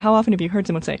How often have you heard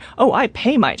someone say, "Oh, I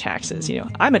pay my taxes,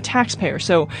 I'm a taxpayer."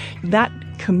 So that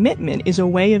commitment is a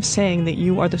way of saying that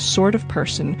you are the sort of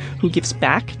person who gives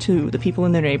back to the people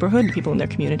in their neighborhood, the people in their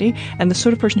community, and the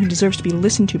sort of person who deserves to be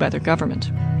listened to by their government.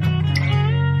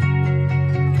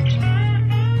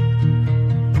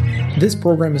 This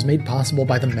program is made possible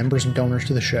by the members and donors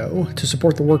to the show. To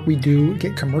support the work we do,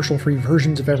 get commercial-free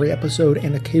versions of every episode,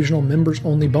 and occasional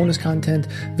members-only bonus content,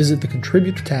 visit the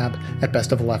Contribute tab at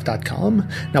bestoftheleft.com.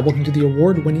 Now welcome to the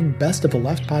award-winning Best of the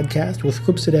Left podcast with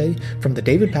clips today from The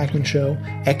David Pakman Show,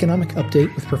 Economic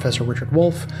Update with Professor Richard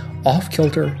Wolff, Off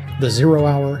Kilter, The Zero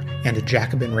Hour, and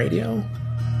Jacobin Radio.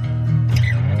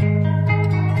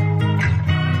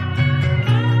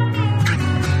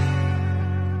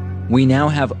 We now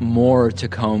have more to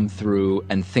comb through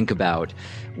and think about.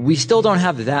 We still don't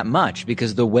have that much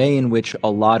because the way in which a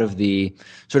lot of the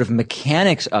sort of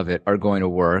mechanics of it are going to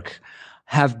work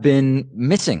have been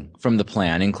missing from the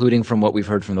plan, including from what we've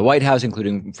heard from the White House,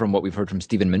 including from what we've heard from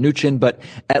Steven Mnuchin. But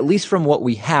at least from what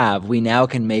we have, we now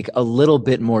can make a little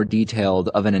bit more detailed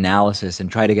of an analysis and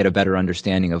try to get a better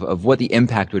understanding of what the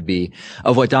impact would be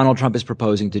of what Donald Trump is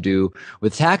proposing to do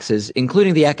with taxes,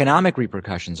 including the economic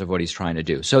repercussions of what he's trying to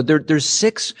do. So there's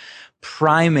 6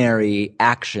 primary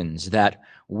actions that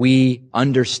we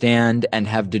understand and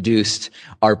have deduced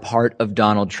are part of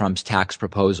Donald Trump's tax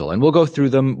proposal. And we'll go through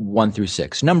them 1 through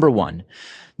 6. Number 1,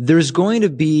 there's going to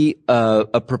be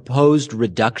a proposed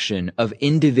reduction of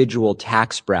individual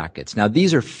tax brackets. Now,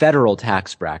 these are federal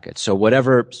tax brackets. So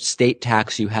whatever state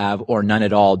tax you have or none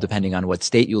at all, depending on what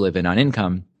state you live in on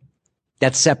income,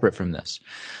 that's separate from this.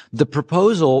 The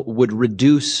proposal would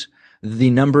reduce the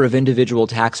number of individual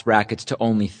tax brackets to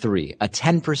only 3, a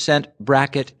 10%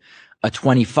 bracket, a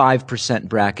 25%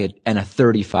 bracket, and a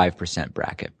 35%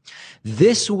 bracket.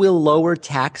 This will lower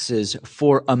taxes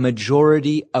for a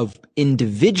majority of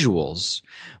individuals,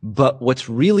 but what's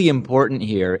really important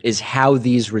here is how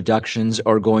these reductions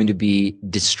are going to be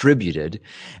distributed,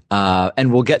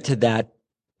 and we'll get to that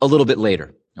a little bit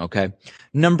later, okay?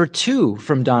 Number 2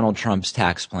 from Donald Trump's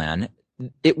tax plan,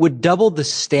 it would double the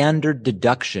standard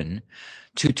deduction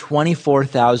to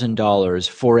 $24,000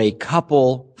 for a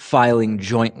couple filing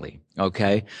jointly.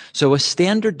 Okay. So a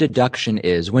standard deduction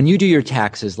is when you do your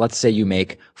taxes, let's say you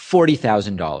make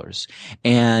 $40,000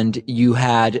 and you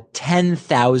had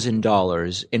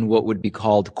 $10,000 in what would be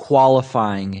called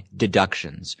qualifying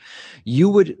deductions. You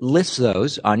would list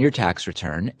those on your tax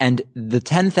return, and the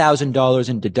 $10,000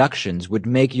 in deductions would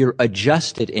make your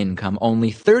adjusted income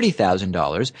only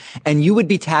 $30,000, and you would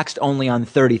be taxed only on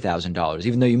 $30,000.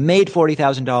 Even though you made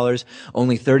 $40,000,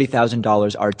 only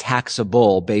 $30,000 are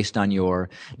taxable based on your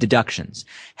deductions.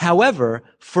 However,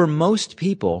 for most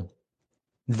people,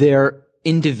 their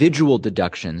individual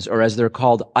deductions, or as they're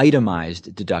called,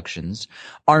 itemized deductions,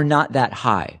 are not that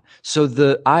high. So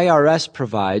the IRS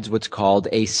provides what's called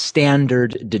a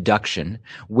standard deduction,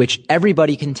 which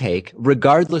everybody can take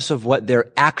regardless of what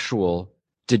their actual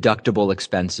deductible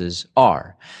expenses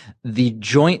are.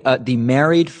 The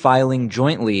married filing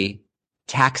jointly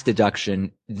tax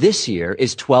deduction this year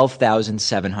is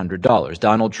 $12,700.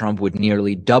 Donald Trump would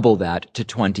nearly double that to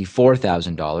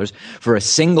 $24,000. For a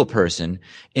single person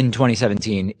in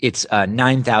 2017, it's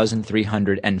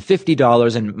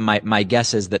 $9,350. And my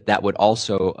guess is that would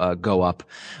also go up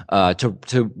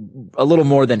to a little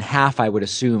more than half, I would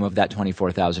assume, of that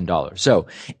 $24,000. So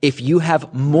if you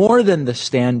have more than the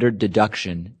standard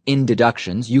deduction in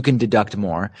deductions, you can deduct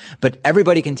more, but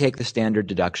everybody can take the standard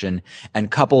deduction, and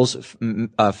couples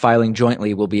filing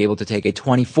jointly will be able to take a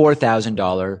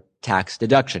 $24,000 tax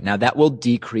deduction. Now, that will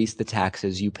decrease the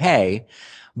taxes you pay,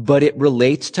 but it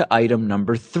relates to item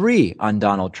number 3 on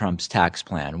Donald Trump's tax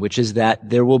plan, which is that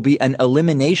there will be an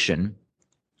elimination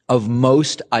of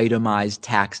most itemized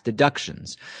tax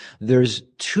deductions. There's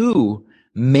 2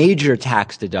 major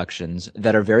tax deductions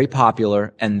that are very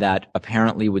popular and that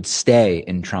apparently would stay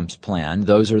in Trump's plan.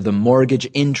 Those are the mortgage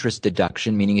interest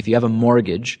deduction, meaning if you have a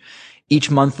mortgage, each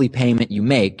monthly payment you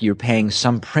make, you're paying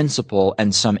some principal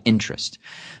and some interest.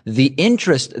 The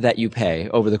interest that you pay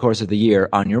over the course of the year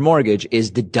on your mortgage is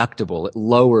deductible. It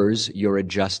lowers your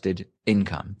adjusted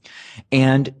income.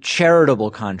 And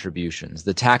charitable contributions,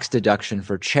 the tax deduction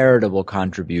for charitable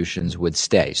contributions would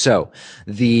stay. So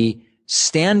the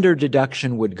standard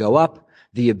deduction would go up.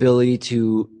 The ability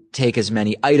to take as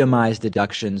many itemized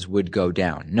deductions would go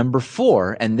down. Number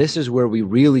 4, and this is where we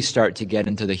really start to get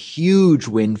into the huge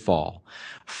windfall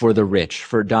for the rich,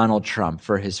 for Donald Trump,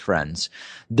 for his friends.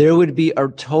 There would be a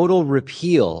total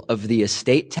repeal of the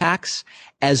estate tax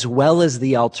as well as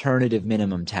the alternative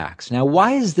minimum tax. Now,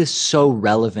 why is this so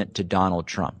relevant to Donald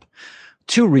Trump?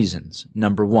 Two reasons.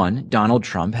 Number one, Donald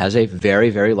Trump has a very,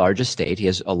 very large estate. He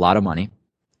has a lot of money.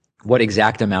 What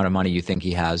exact amount of money you think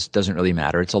he has doesn't really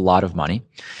matter. It's a lot of money.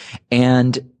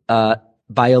 And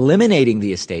by eliminating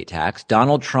the estate tax,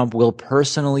 Donald Trump will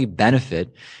personally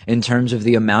benefit in terms of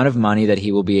the amount of money that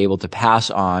he will be able to pass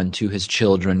on to his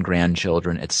children,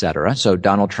 grandchildren, etc. So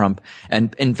Donald Trump,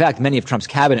 and in fact, many of Trump's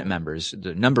cabinet members,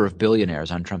 the number of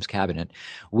billionaires on Trump's cabinet,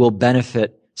 will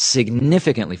benefit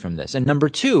significantly from this. And number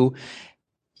two,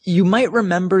 you might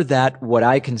remember that what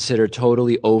I consider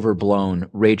totally overblown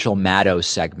Rachel Maddow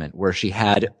segment where she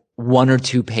had 1 or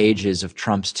 2 pages of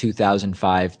Trump's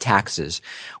 2005 taxes,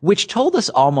 which told us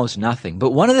almost nothing.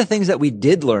 But one of the things that we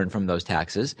did learn from those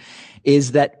taxes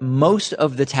is that most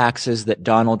of the taxes that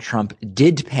Donald Trump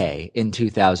did pay in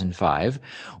 2005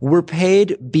 were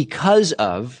paid because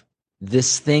of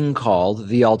this thing called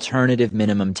the alternative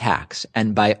minimum tax.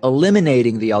 And by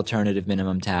eliminating the alternative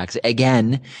minimum tax,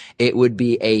 again, it would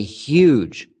be a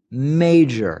huge,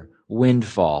 major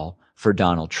windfall for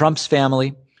Donald Trump's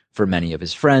family, for many of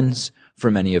his friends,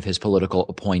 for many of his political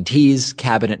appointees,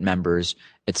 cabinet members,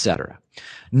 etc.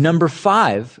 Number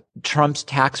 5, Trump's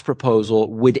tax proposal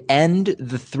would end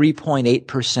the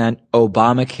 3.8%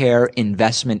 Obamacare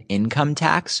investment income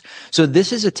tax. So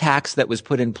this is a tax that was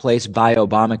put in place by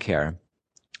Obamacare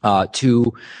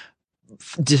to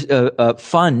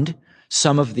fund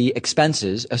some of the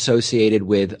expenses associated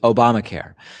with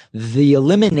Obamacare. The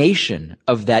elimination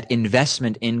of that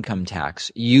investment income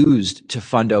tax used to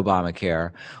fund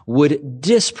Obamacare would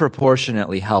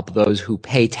disproportionately help those who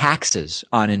pay taxes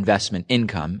on investment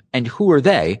income. And who are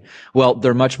they? Well,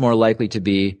 they're much more likely to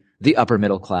be the upper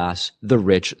middle class, the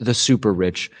rich, the super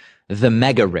rich, the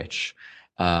mega rich.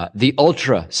 The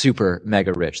ultra super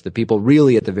mega rich, the people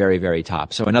really at the very, very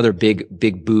top. So another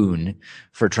big boon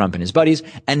for Trump and his buddies.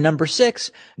 And number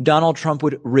 6, Donald Trump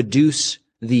would reduce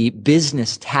the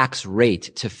business tax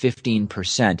rate to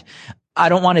 15%. I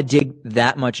don't want to dig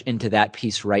that much into that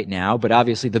piece right now, but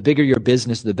obviously the bigger your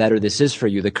business, the better this is for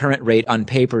you. The current rate on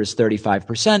paper is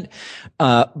 35%.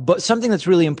 But something that's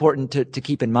really important to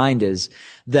keep in mind is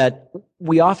that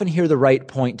we often hear the right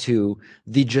point to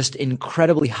the just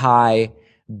incredibly high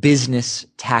business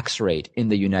tax rate in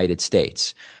the United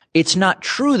States. It's not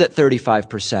true that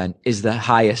 35% is the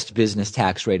highest business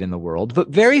tax rate in the world, but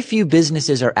very few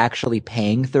businesses are actually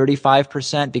paying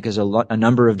 35% because a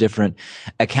number of different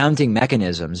accounting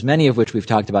mechanisms, many of which we've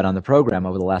talked about on the program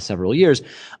over the last several years,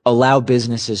 allow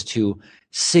businesses to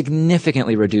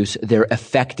significantly reduce their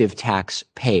effective tax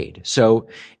paid. So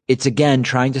it's again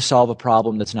trying to solve a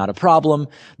problem that's not a problem.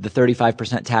 The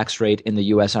 35% tax rate in the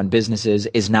U.S. on businesses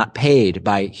is not paid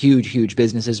by huge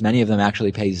businesses. Many of them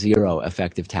actually pay 0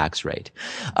 effective tax rate.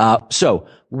 So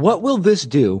what will this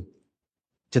do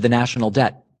to the national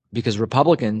debt? Because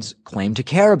Republicans claim to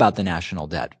care about the national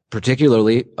debt,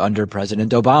 particularly under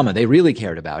President Obama. They really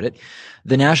cared about it.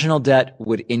 The national debt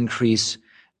would increase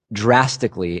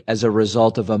drastically as a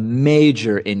result of a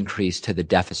major increase to the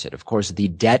deficit. Of course, the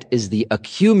debt is the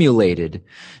accumulated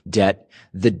debt.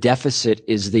 The deficit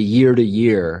is the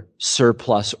year-to-year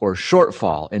surplus or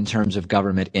shortfall in terms of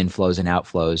government inflows and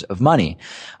outflows of money.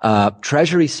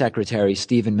 Treasury Secretary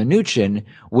Steven Mnuchin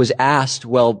was asked,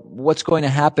 well, what's going to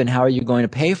happen? How are you going to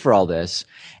pay for all this?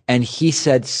 And he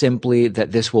said simply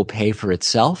that this will pay for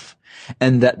itself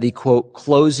and that the, quote,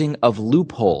 closing of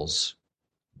loopholes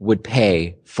would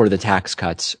pay for the tax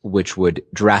cuts, which would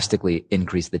drastically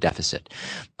increase the deficit.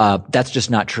 That's just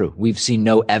not true. We've seen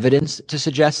no evidence to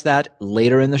suggest that.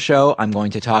 Later in the show, I'm going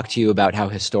to talk to you about how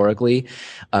historically,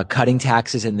 cutting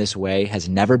taxes in this way has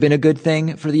never been a good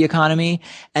thing for the economy.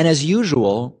 And as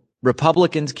usual,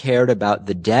 Republicans cared about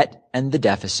the debt and the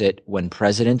deficit when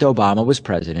President Obama was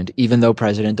president. Even though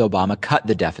President Obama cut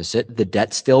the deficit, the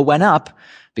debt still went up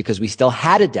because we still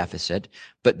had a deficit,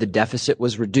 but the deficit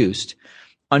was reduced.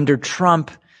 Under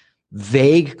Trump,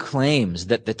 vague claims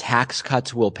that the tax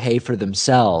cuts will pay for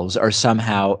themselves are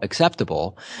somehow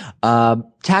acceptable.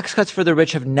 Tax cuts for the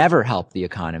rich have never helped the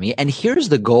economy. And here's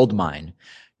the gold mine.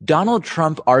 Donald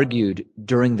Trump argued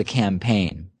during the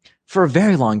campaign for a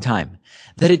very long time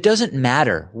that it doesn't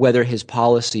matter whether his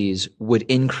policies would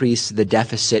increase the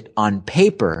deficit on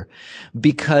paper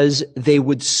because they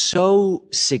would so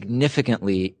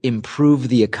significantly improve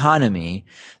the economy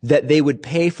that they would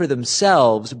pay for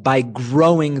themselves by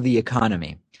growing the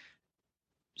economy.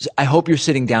 I hope you're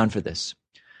sitting down for this.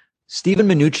 Steven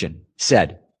Mnuchin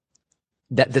said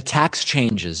that the tax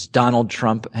changes Donald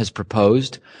Trump has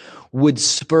proposed would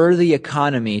spur the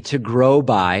economy to grow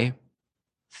by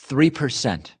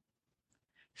 3%.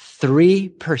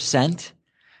 3%?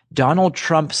 Donald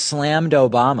Trump slammed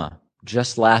Obama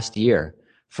just last year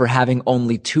for having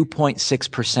only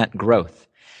 2.6% growth.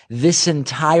 This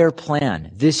entire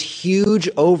plan, this huge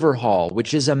overhaul,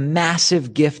 which is a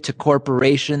massive gift to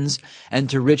corporations and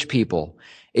to rich people,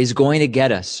 is going to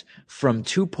get us from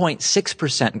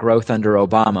 2.6% growth under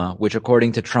Obama, which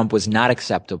according to Trump was not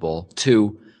acceptable,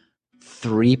 to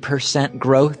 3%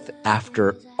 growth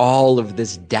after all of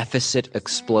this deficit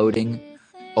exploding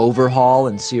overhaul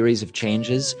and series of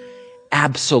changes.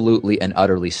 Absolutely and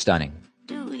utterly stunning.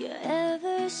 Do you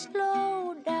ever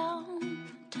slow down,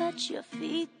 touch your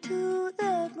feet to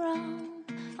the ground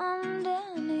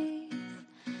underneath,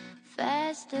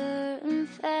 faster and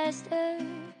faster,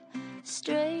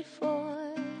 straight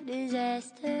for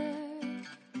disaster?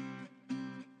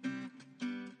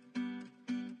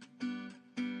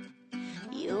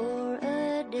 You're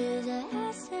a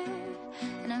disaster,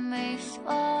 and it makes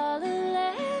all the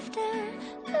laughter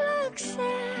look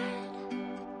sad.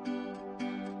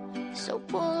 So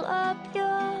pull up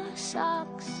your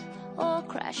socks or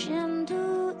crash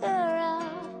into the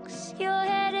rocks you're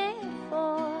headed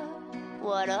for.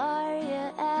 What are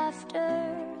you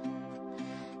after,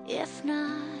 if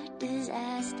not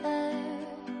disaster?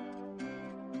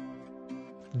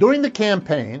 During the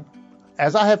campaign,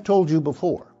 as I have told you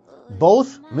before,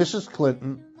 both Mrs.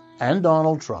 Clinton and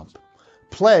Donald Trump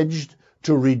pledged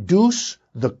to reduce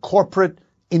the corporate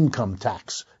income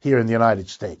tax here in the United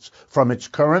States from its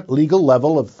current legal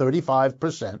level of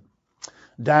 35%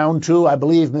 down to, I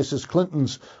believe Mrs.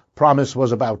 Clinton's promise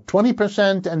was about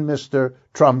 20% and Mr.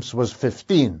 Trump's was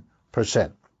 15%.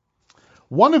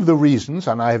 One of the reasons,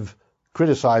 and I've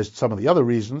criticized some of the other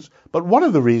reasons, but one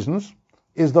of the reasons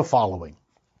is the following.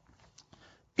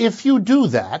 If you do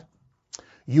that,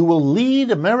 you will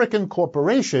lead American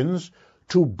corporations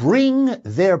to bring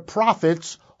their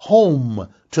profits home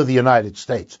to the United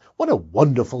States. What a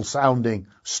wonderful sounding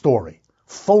story.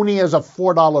 Phony as a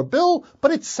 $4 bill,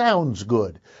 but it sounds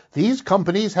good. These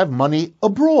companies have money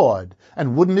abroad,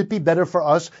 and wouldn't it be better for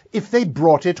us if they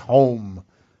brought it home?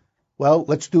 Well,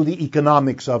 let's do the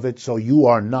economics of it so you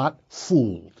are not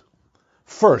fooled.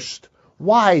 First,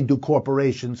 why do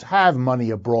corporations have money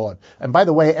abroad? And by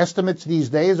the way, estimates these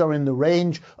days are in the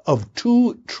range of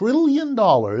 $2 trillion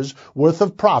worth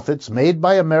of profits made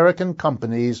by American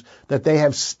companies that they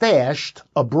have stashed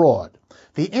abroad.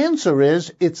 The answer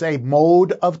is it's a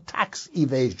mode of tax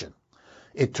evasion.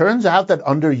 It turns out that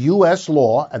under U.S.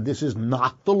 law, and this is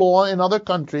not the law in other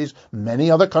countries, many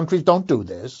other countries don't do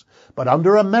this, but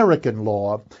under American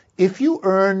law, if you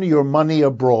earn your money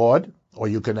abroad, or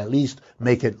you can at least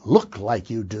make it look like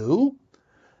you do,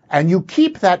 and you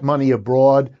keep that money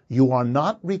abroad, you are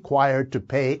not required to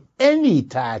pay any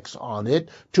tax on it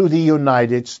to the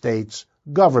United States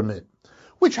government,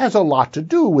 which has a lot to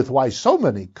do with why so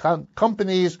many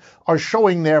companies are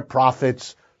showing their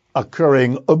profits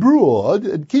occurring abroad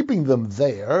and keeping them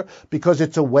there because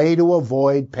it's a way to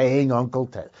avoid paying Uncle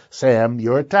Sam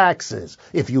your taxes.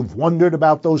 If you've wondered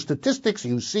about those statistics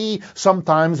you see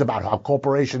sometimes about how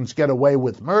corporations get away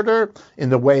with murder in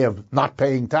the way of not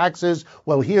paying taxes,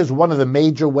 well, here's one of the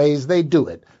major ways they do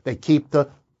it. They keep the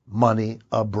money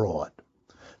abroad.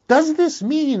 Does this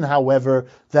mean, however,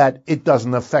 that it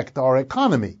doesn't affect our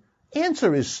economy?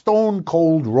 Answer is stone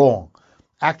cold wrong.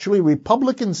 Actually,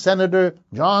 Republican Senator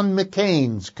John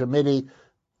McCain's committee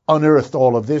unearthed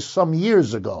all of this some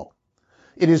years ago.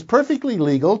 It is perfectly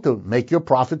legal to make your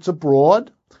profits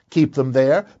abroad, keep them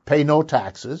there, pay no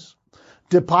taxes,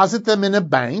 deposit them in a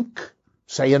bank,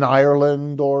 say in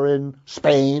Ireland or in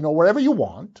Spain or wherever you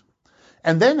want,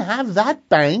 and then have that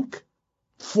bank,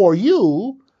 for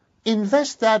you,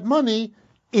 invest that money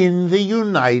in the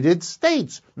United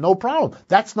States. No problem.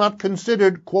 That's not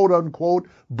considered, quote unquote,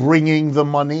 bringing the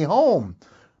money home,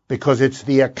 because it's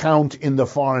the account in the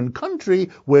foreign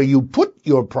country where you put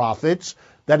your profits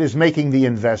that is making the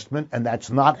investment, and that's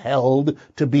not held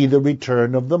to be the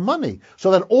return of the money.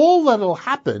 So that all that'll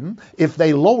happen if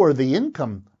they lower the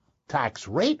income tax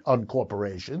rate on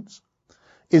corporations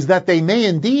is that they may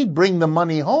indeed bring the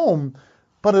money home,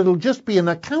 but it'll just be an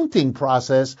accounting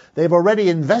process. They've already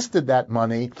invested that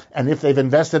money, and if they've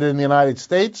invested it in the United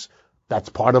States, that's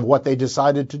part of what they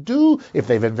decided to do. If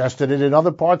they've invested it in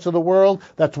other parts of the world,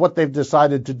 that's what they've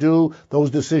decided to do. Those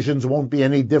decisions won't be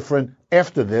any different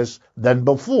after this than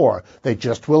before. They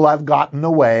just will have gotten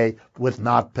away with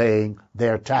not paying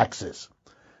their taxes.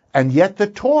 And yet the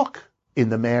talk in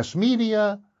the mass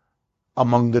media,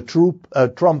 among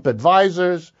the Trump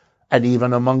advisors, and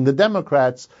even among the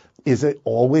Democrats, is it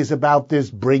always about this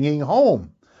bringing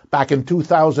home. Back in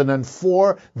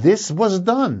 2004, this was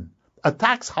done. A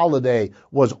tax holiday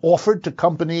was offered to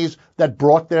companies that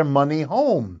brought their money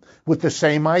home with the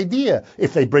same idea.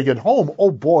 If they bring it home, oh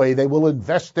boy, they will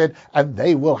invest it and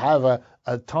they will have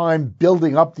a time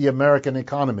building up the American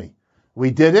economy. We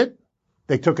did it.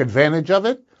 They took advantage of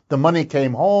it. The money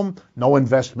came home. No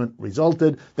investment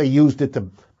resulted. They used it to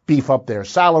beef up their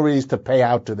salaries, to pay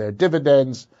out to their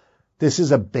dividends. This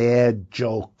is a bad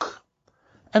joke.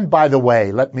 And by the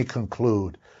way, let me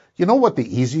conclude. You know what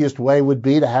the easiest way would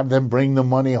be to have them bring the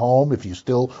money home if you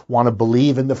still want to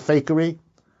believe in the fakery?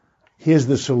 Here's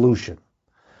the solution.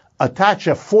 Attach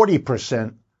a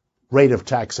 40% rate of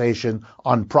taxation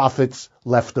on profits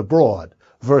left abroad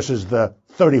versus the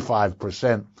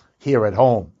 35% here at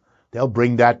home. They'll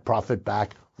bring that profit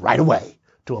back right away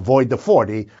to avoid the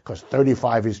 40 because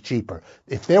 35 is cheaper.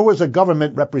 If there was a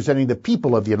government representing the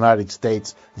people of the United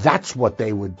States, that's what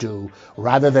they would do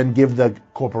rather than give the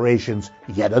corporations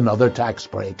yet another tax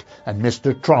break. And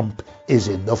Mr. Trump is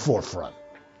in the forefront.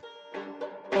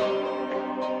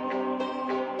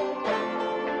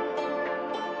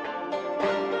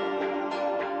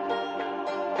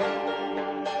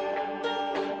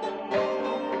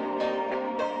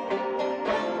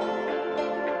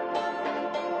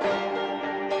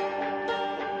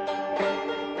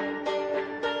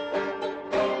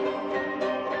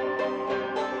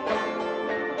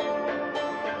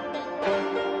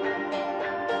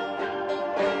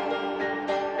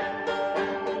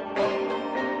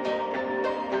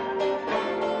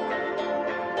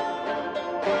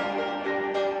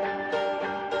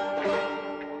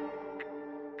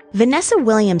 Vanessa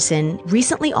Williamson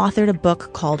recently authored a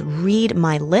book called Read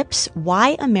My Lips: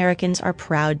 Why Americans Are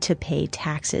Proud to Pay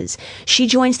Taxes. She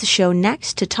joins the show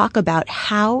next to talk about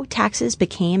how taxes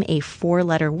became a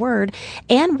four-letter word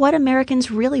and what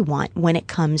Americans really want when it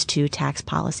comes to tax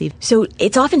policy. So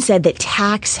it's often said that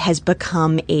tax has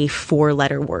become a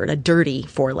four-letter word, a dirty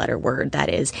four-letter word, that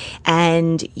is.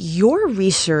 And your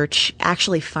research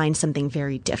actually finds something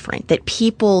very different, that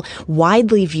people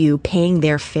widely view paying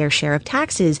their fair share of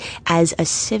taxes as a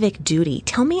civic duty.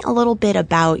 Tell me a little bit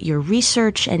about your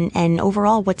research and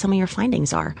overall what some of your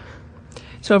findings are.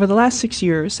 So over the last 6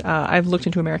 years, I've looked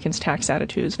into Americans' tax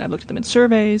attitudes, and I've looked at them in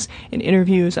surveys, in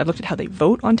interviews. I've looked at how they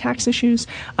vote on tax issues,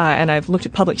 and I've looked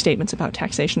at public statements about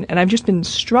taxation. And I've just been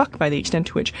struck by the extent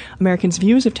to which Americans'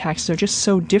 views of taxes are just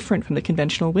so different from the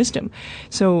conventional wisdom.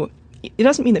 So it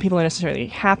doesn't mean that people are necessarily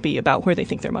happy about where they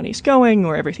think their money is going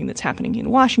or everything that's happening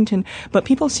in Washington, but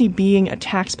people see being a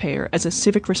taxpayer as a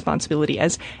civic responsibility,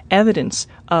 as evidence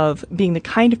of being the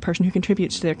kind of person who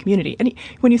contributes to their community. And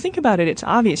when you think about it, it's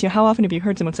obvious. How often have you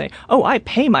heard someone say, "Oh, I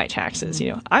pay my taxes.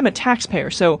 I'm a taxpayer."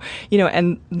 So,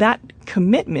 and that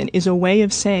commitment is a way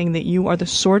of saying that you are the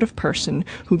sort of person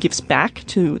who gives back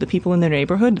to the people in their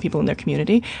neighborhood, the people in their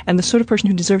community, and the sort of person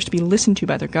who deserves to be listened to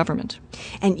by their government.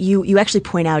 And you actually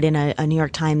point out in a New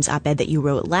York Times op-ed that you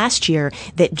wrote last year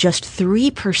that just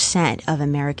 3% of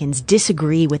Americans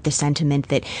disagree with the sentiment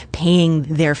that paying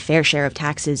their fair share of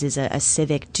taxes is a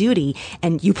civic duty.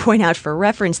 And you point out for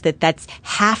reference that that's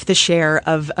half the share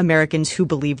of Americans who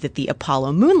believe that the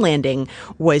Apollo moon landing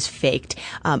was faked.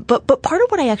 But part of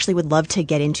what I actually would love to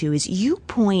get into is you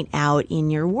point out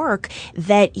in your work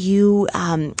that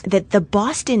that the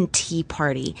Boston Tea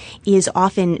Party is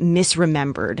often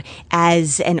misremembered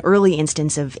as an early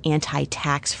instance of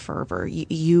anti-tax fervor.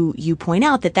 You point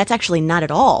out that that's actually not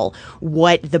at all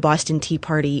what the Boston Tea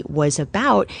Party was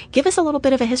about. Give us a little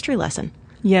bit of a history lesson.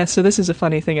 Yeah, so this is a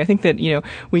funny thing. I think that,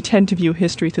 we tend to view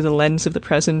history through the lens of the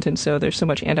present, and so there's so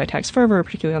much anti-tax fervor,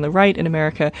 particularly on the right in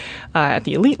America, at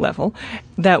the elite level,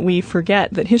 that we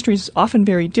forget that history is often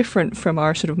very different from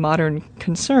our sort of modern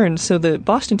concerns. So the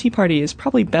Boston Tea Party is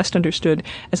probably best understood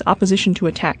as opposition to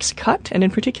a tax cut, and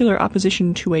in particular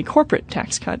opposition to a corporate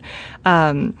tax cut.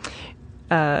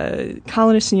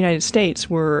 Colonists in the United States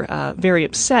were very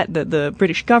upset that the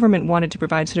British government wanted to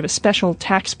provide sort of a special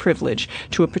tax privilege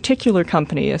to a particular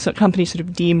company, a company sort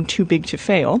of deemed too big to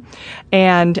fail.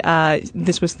 And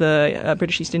this was the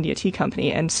British East India Tea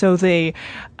Company. And so the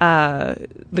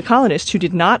colonists who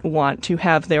did not want to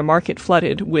have their market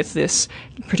flooded with this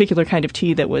particular kind of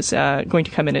tea that was going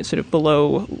to come in at sort of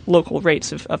below local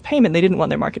rates of payment, they didn't want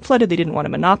their market flooded. They didn't want a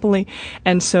monopoly.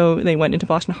 And so they went into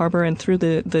Boston Harbor and threw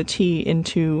the tea into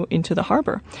the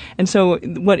harbor. And so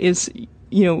what is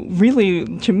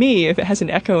really, to me, if it has an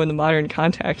echo in the modern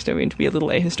context, I mean, to be a little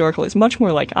ahistorical, it's much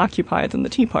more like Occupy than the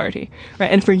Tea Party,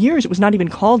 right? And for years, it was not even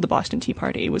called the Boston Tea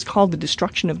Party. It was called the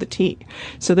destruction of the tea.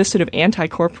 So this sort of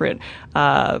anti-corporate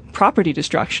property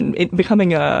destruction, it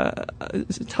becoming a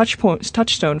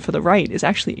touchstone for the right, is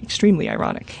actually extremely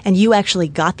ironic. And you actually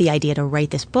got the idea to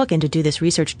write this book and to do this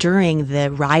research during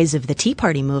the rise of the Tea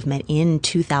Party movement in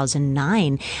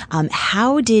 2009.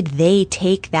 How did they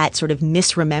take that sort of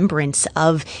misremembrance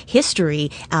of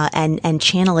history and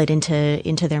channel it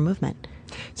into their movement?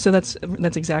 So that's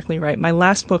exactly right. My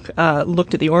last book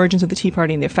looked at the origins of the Tea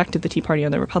Party and the effect of the Tea Party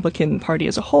on the Republican Party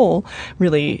as a whole,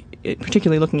 really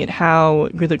particularly looking at how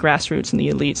the grassroots and the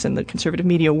elites and the conservative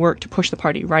media worked to push the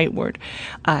party rightward.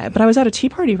 But I was at a Tea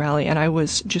Party rally and I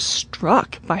was just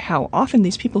struck by how often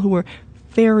these people who were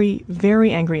very,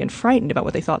 very angry and frightened about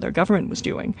what they thought their government was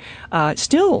doing,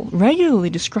 still regularly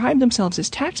described themselves as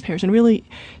taxpayers and really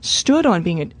stood on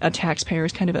being a taxpayer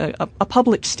as kind of a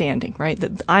public standing, right?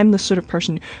 That I'm the sort of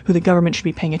person who the government should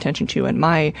be paying attention to, and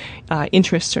my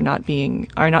interests are not being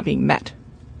met.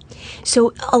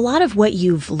 So a lot of what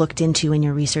you've looked into in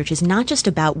your research is not just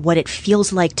about what it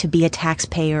feels like to be a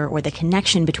taxpayer or the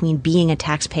connection between being a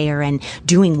taxpayer and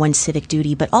doing one's civic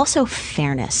duty, but also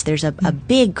fairness. There's a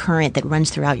big current that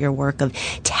runs throughout your work of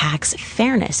tax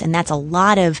fairness, and that's a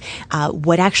lot of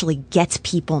what actually gets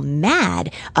people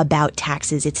mad about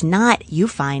taxes. It's not, you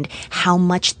find, how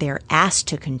much they're asked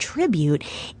to contribute.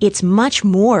 It's much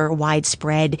more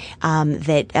widespread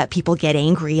that people get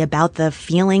angry about the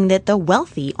feeling that the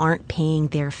wealthy aren't paying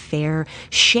their fair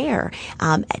share.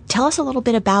 Tell us a little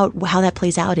bit about how that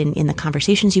plays out in the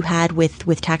conversations you had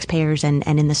with taxpayers and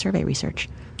in the survey research.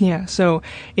 Yeah, so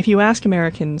if you ask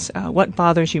Americans what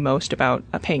bothers you most about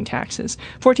paying taxes,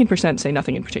 14% say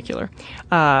nothing in particular.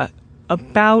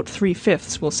 About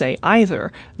 3/5 will say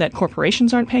either that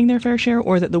corporations aren't paying their fair share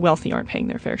or that the wealthy aren't paying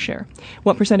their fair share.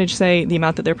 What percentage say the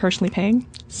amount that they're personally paying?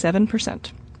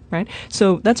 7%, right?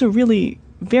 So that's a really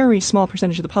very small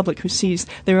percentage of the public who sees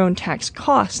their own tax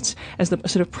costs as the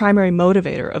sort of primary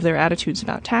motivator of their attitudes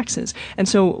about taxes. And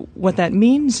so what that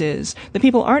means is that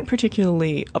people aren't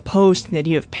particularly opposed to the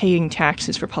idea of paying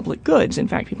taxes for public goods. In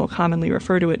fact, people commonly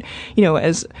refer to it,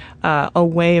 as a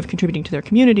way of contributing to their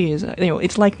community.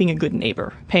 It's like being a good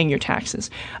neighbor, paying your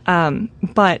taxes.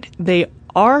 But they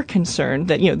are concerned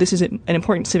that, this is an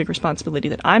important civic responsibility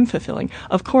that I'm fulfilling.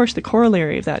 Of course, the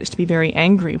corollary of that is to be very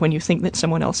angry when you think that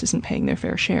someone else isn't paying their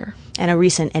fair share. And a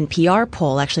recent NPR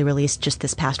poll actually released just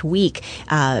this past week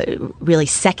really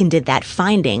seconded that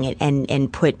finding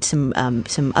and put some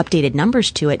updated numbers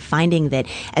to it, finding that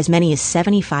as many as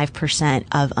 75%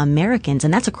 of Americans,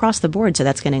 and that's across the board, so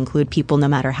that's going to include people no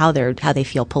matter how they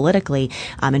feel politically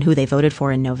and who they voted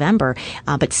for in November,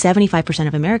 but 75%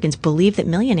 of Americans believe that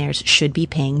millionaires should be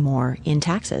paying more in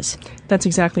taxes. That's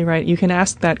exactly right. You can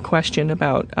ask that question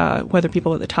about whether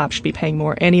people at the top should be paying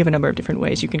more any of a number of different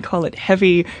ways. You can call it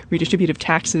heavy redistributive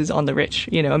taxes on the rich.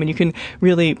 You can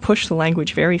really push the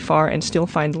language very far and still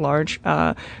find large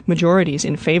majorities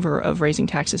in favor of raising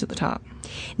taxes at the top.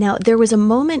 Now, there was a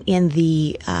moment in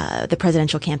the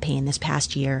presidential campaign this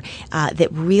past year that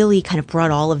really kind of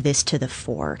brought all of this to the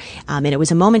fore. And it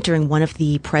was a moment during one of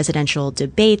the presidential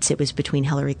debates. It was between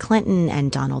Hillary Clinton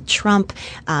and Donald Trump.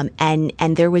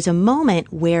 And there was a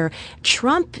moment where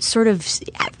Trump sort of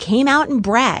came out and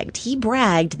bragged. He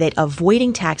bragged that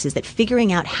avoiding taxes, that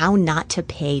figuring out how not to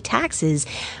pay taxes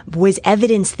was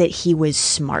evidence that he was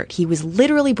smart. He was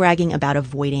literally bragging about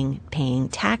avoiding paying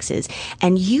taxes.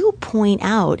 And you point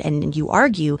out and you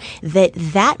argue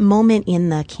that moment in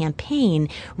the campaign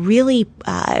really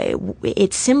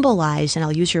it symbolized, and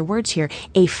I'll use your words here,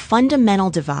 a fundamental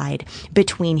divide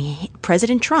between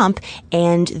President Trump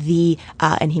and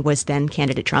and he was then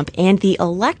candidate Trump, and the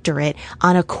electorate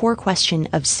on a core question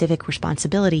of civic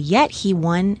responsibility, yet he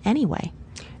won anyway.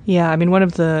 Yeah, one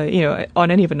of the, on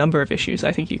any of a number of issues,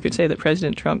 I think you could say that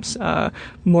President Trump's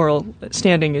moral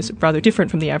standing is rather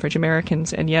different from the average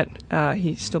American's, and yet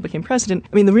he still became president.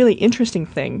 The really interesting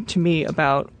thing to me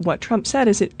about what Trump said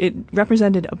is it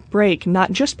represented a break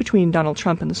not just between Donald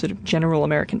Trump and the sort of general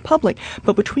American public,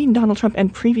 but between Donald Trump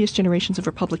and previous generations of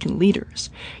Republican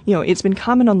leaders. It's been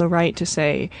common on the right to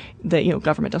say that,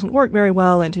 government doesn't work very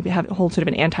well and to hold sort of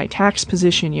an anti-tax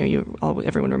position.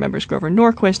 Everyone remembers Grover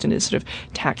Norquist and his sort of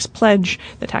tax pledge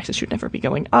that taxes should never be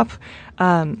going up.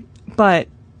 But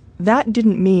that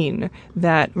didn't mean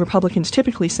that Republicans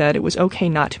typically said it was okay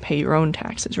not to pay your own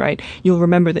taxes, right? You'll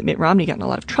remember that Mitt Romney got in a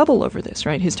lot of trouble over this,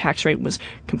 right? His tax rate was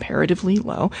comparatively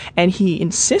low, and he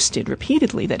insisted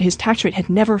repeatedly that his tax rate had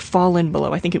never fallen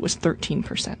below, I think it was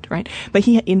 13%, right? But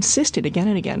he insisted again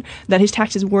and again that his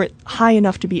taxes were high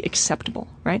enough to be acceptable,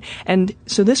 right? And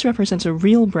so this represents a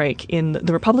real break in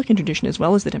the Republican tradition as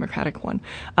well as the Democratic one,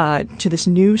 to this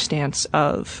new stance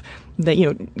of that,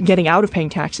 getting out of paying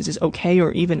taxes is okay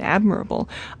or even admirable.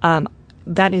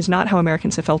 That is not how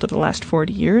Americans have felt over the last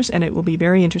 40 years, and it will be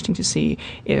very interesting to see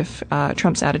if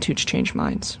Trump's attitudes change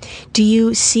minds. Do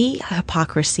you see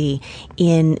hypocrisy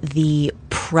in the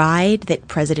pride that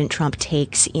President Trump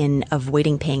takes in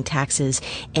avoiding paying taxes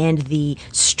and the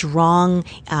strong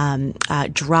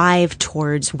drive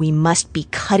towards we must be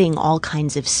cutting all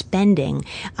kinds of spending?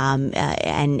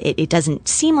 And it doesn't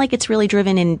seem like it's really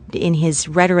driven in his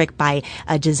rhetoric by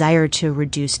a desire to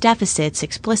reduce deficits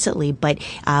explicitly, but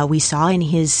we saw in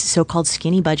his so-called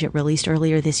skinny budget released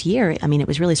earlier this year, I mean, it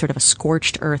was really sort of a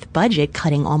scorched earth budget,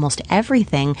 cutting almost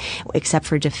everything except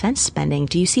for defense spending.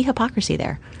 Do you see hypocrisy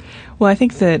there? Well, I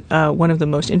think that one of the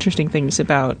most interesting things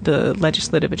about the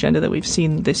legislative agenda that we've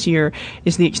seen this year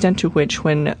is the extent to which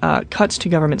when cuts to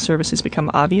government services become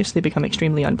obvious, they become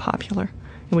extremely unpopular.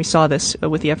 And we saw this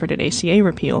with the effort at ACA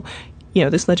repeal.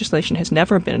 This legislation has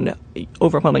never been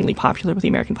overwhelmingly popular with the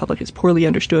American public. It's poorly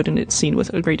understood, and it's seen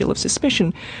with a great deal of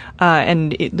suspicion.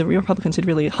 The Republicans had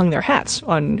really hung their hats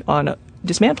on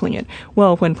dismantling it.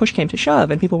 Well, when push came to shove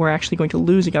and people were actually going to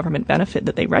lose a government benefit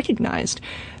that they recognized,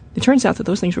 it turns out that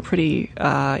those things were pretty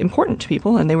important to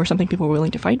people, and they were something people were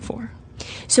willing to fight for.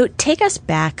 So take us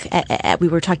back. We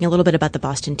were talking a little bit about the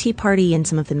Boston Tea Party and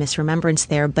some of the misremembrance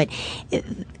there, but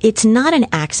it's not an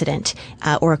accident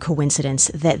or a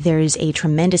coincidence that there is a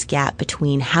tremendous gap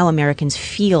between how Americans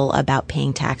feel about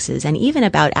paying taxes and even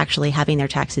about actually having their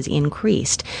taxes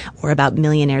increased, or about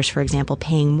millionaires, for example,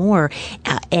 paying more,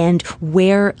 and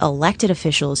where elected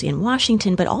officials in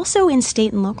Washington, but also in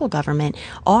state and local government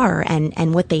are,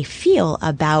 and what they feel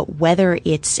about whether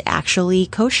it's actually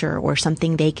kosher or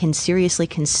something they can seriously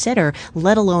consider,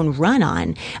 let alone run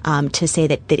on, to say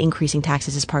that increasing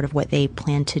taxes is part of what they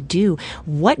plan to do.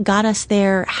 What got us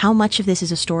there? How much of this is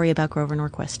a story about Grover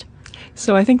Norquist?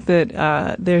 So I think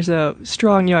that there's a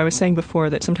strong, I was saying before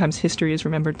that sometimes history is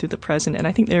remembered through the present, and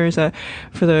I think there is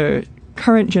for the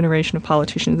current generation of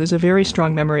politicians, there's a very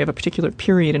strong memory of a particular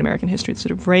period in American history, the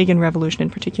sort of Reagan Revolution,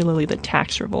 and particularly the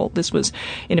tax revolt. This was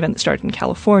an event that started in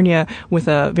California with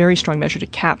a very strong measure to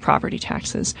cap property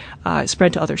taxes,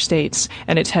 spread to other states,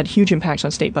 and it's had huge impacts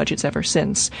on state budgets ever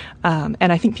since. And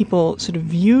I think people sort of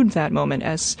viewed that moment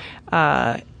as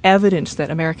evidence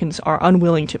that Americans are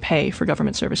unwilling to pay for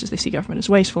government services. They see government as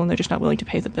wasteful, and they're just not willing to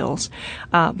pay the bills.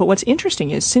 But what's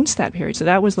interesting is since that period, so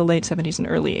that was the late 70s and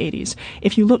early 80s,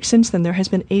 if you look since then, there has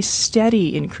been a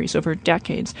steady increase over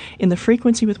decades in the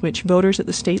frequency with which voters at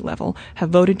the state level have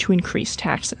voted to increase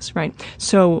taxes, right?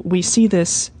 So we see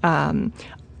this,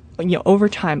 over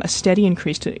time, a steady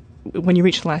increase to when you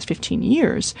reach the last 15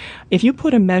 years. If you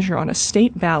put a measure on a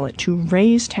state ballot to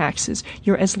raise taxes,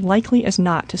 you're as likely as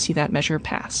not to see that measure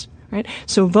pass, right?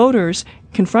 So voters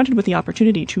confronted with the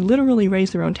opportunity to literally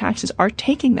raise their own taxes are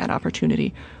taking that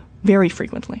opportunity very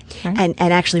frequently, right? and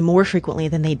actually more frequently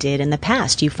than they did in the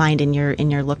past. You find in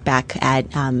your look back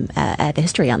at the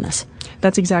history on this.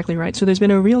 That's exactly right. So there's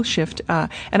been a real shift, and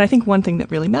I think one thing that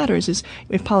really matters is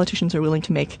if politicians are willing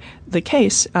to make the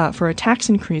case for a tax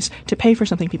increase to pay for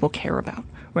something people care about,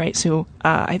 right? So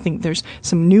I think there's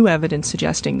some new evidence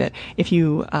suggesting that if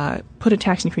you put a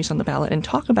tax increase on the ballot and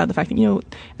talk about the fact that,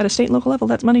 at a state and local level,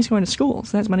 that money's going to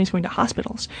schools, that money's going to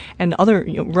hospitals and other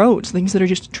roads, things that are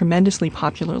just tremendously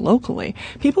popular locally,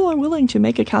 people are willing to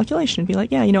make a calculation and be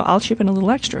like, I'll chip in a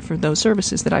little extra for those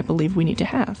services that I believe we need to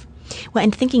have. Well,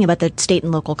 and thinking about the state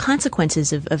and local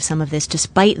consequences of some of this,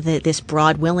 despite this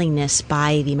broad willingness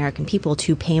by the American people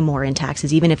to pay more in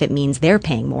taxes, even if it means they're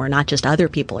paying more, not just other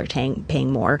people are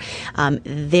paying more,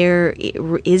 there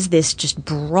is this just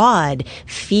broad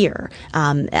fear.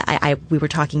 We were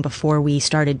talking before we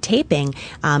started taping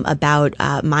about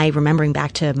my remembering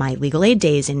back to my legal aid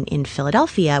days in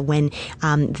Philadelphia when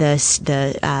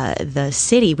the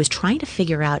city was trying to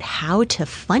figure out how to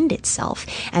fund itself,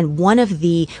 and one of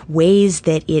the ways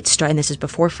that it started, and this is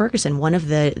before Ferguson, one of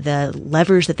the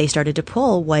levers that they started to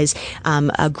pull was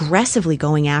aggressively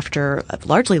going after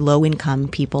largely low-income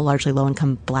people, largely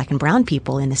low-income black and brown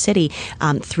people in the city,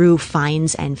 through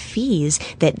fines and fees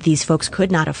that these folks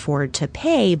could not afford to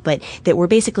pay, but that were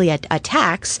basically a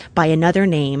tax by another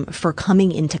name for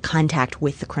coming into contact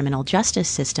with the criminal justice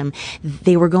system.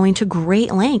 They were going to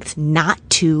great lengths not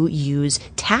to use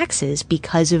taxes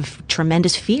because of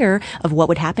tremendous fear of what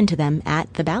would happen to them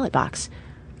at the ballot box.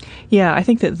 Yeah, I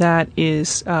think that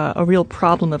is a real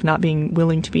problem of not being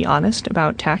willing to be honest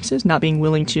about taxes, not being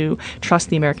willing to trust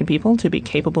the American people to be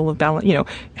capable of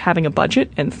having a budget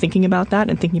and thinking about that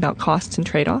and thinking about costs and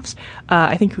trade-offs.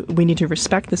 I think we need to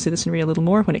respect the citizenry a little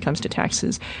more when it comes to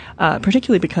taxes,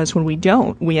 particularly because when we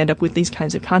don't, we end up with these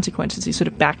kinds of consequences, these sort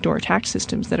of backdoor tax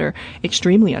systems that are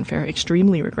extremely unfair,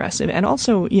 extremely regressive, and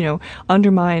also,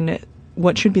 undermine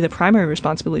what should be the primary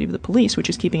responsibility of the police, which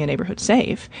is keeping a neighborhood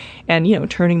safe, and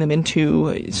turning them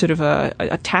into sort of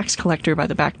a tax collector by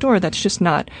the back door. That's just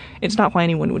not. It's not why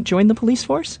anyone would join the police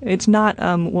force. It's not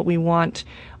what we want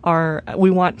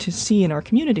to see in our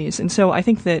communities. And so I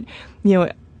think that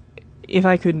if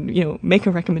I could, make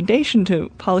a recommendation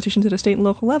to politicians at a state and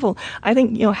local level, I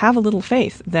think, have a little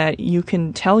faith that you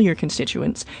can tell your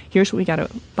constituents, here's what we got to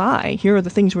buy, here are the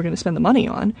things we're going to spend the money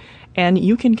on, and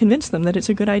you can convince them that it's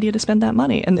a good idea to spend that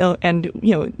money. And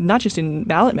not just in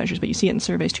ballot measures, but you see it in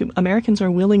surveys too. Americans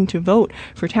are willing to vote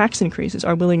for tax increases,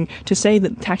 are willing to say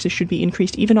that taxes should be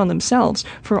increased even on themselves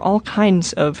for all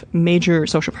kinds of major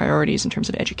social priorities in terms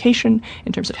of education,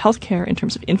 in terms of healthcare, in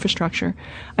terms of infrastructure.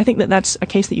 I think that that's a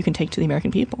case that you can take to the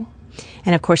American people.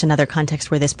 And of course, another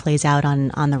context where this plays out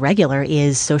on the regular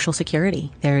is Social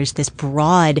Security. There's this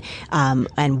broad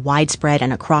and widespread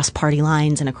and across party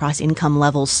lines and across income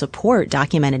levels support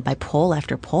documented by poll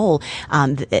after poll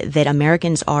that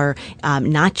Americans are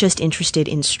not just interested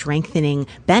in strengthening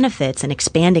benefits and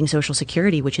expanding Social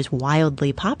Security, which is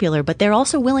wildly popular, but they're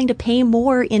also willing to pay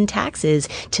more in taxes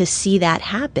to see that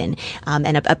happen.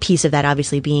 And a piece of that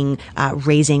obviously being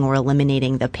raising or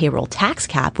eliminating the payroll tax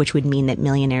cap, which would mean that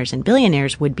millionaires and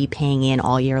billionaires would be paying in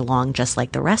all year long, just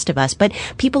like the rest of us, but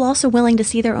people also willing to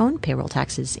see their own payroll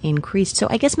taxes increased. So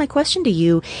I guess my question to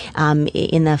you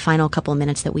in the final couple of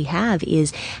minutes that we have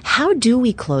is, how do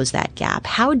we close that gap?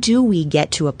 How do we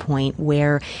get to a point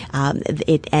where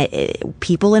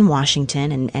people in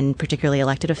Washington and particularly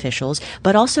elected officials,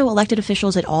 but also elected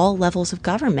officials at all levels of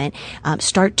government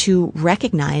start to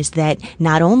recognize that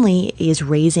not only is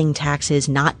raising taxes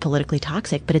not politically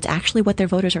toxic, but it's actually what their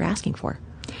voters are asking for?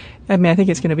 I mean, I think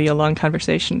it's going to be a long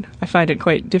conversation. I find it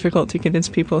quite difficult to convince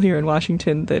people here in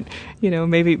Washington that,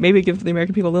 maybe give the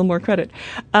American people a little more credit.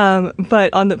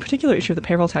 But on the particular issue of the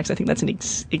payroll tax, I think that's an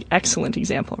excellent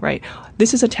example, right?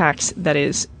 This is a tax that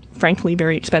is, frankly,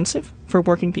 very expensive for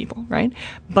working people, right?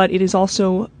 But it is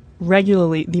also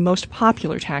regularly the most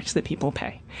popular tax that people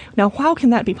pay. Now, how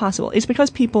can that be possible? It's because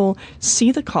people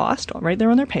see the cost right there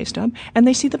on their pay stub, and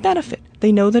they see the benefit.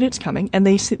 They know that it's coming, and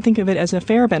they think of it as a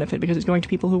fair benefit because it's going to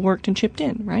people who worked and chipped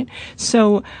in, right?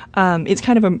 So it's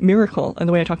kind of a miracle, and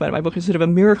the way I talk about it in my book is sort of a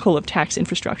miracle of tax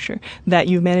infrastructure, that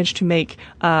you've managed to make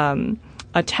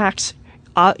a tax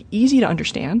easy to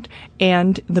understand,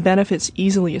 and the benefits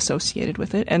easily associated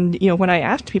with it. And, when I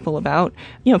asked people about,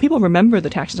 people remember the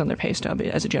taxes on their pay stub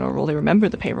as a general rule. They remember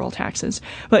the payroll taxes.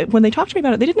 But when they talked to me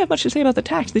about it, they didn't have much to say about the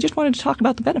tax. They just wanted to talk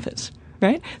about the benefits,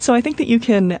 right? So I think that you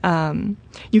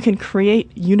can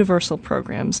create universal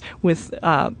programs with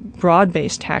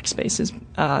broad-based tax bases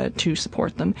to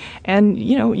support them. And,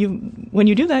 when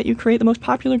you do that, you create the most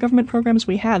popular government programs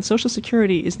we have. Social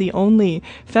Security is the only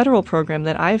federal program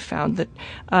that I've found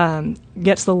that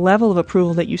gets the level of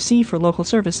approval that you see for local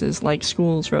services like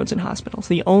schools, roads, and hospitals.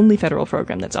 The only federal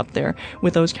program that's up there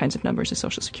with those kinds of numbers is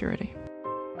Social Security.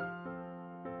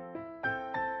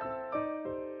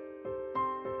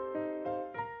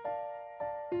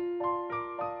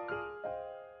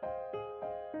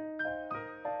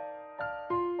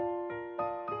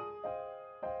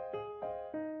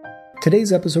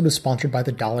 Today's episode is sponsored by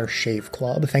the Dollar Shave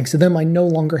Club. Thanks to them, I no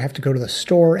longer have to go to the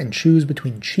store and choose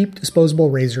between cheap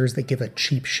disposable razors that give a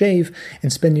cheap shave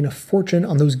and spending a fortune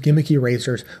on those gimmicky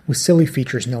razors with silly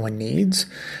features no one needs.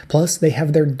 Plus, they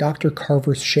have their Dr.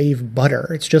 Carver's Shave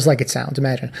Butter. It's just like it sounds,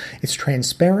 imagine. It's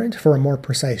transparent for a more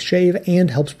precise shave and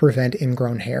helps prevent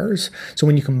ingrown hairs. So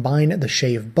when you combine the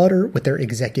shave butter with their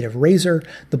executive razor,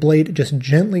 the blade just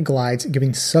gently glides,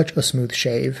 giving such a smooth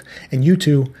shave. And you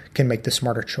too can make the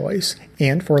smarter choice.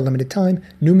 And for a limited time,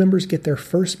 new members get their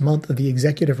first month of the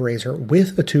Executive Razor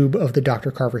with a tube of the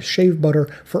Dr. Carver's Shave Butter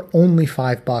for only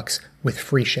 $5 with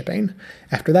free shipping.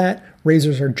 After that,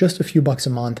 razors are just a few bucks a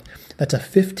month. That's a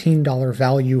 $15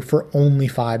 value for only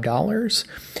 $5.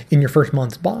 In your first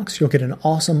month's box, you'll get an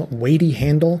awesome weighty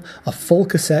handle, a full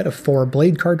cassette of 4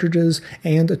 blade cartridges,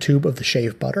 and a tube of the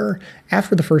shave butter.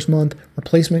 After the first month,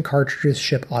 replacement cartridges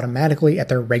ship automatically at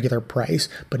their regular price.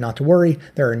 But not to worry,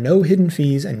 there are no hidden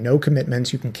fees and no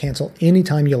commitments. You can cancel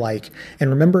anytime you like.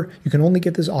 And remember, you can only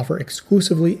get this offer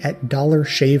exclusively at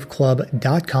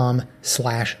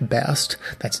dollarshaveclub.com/best.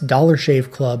 That's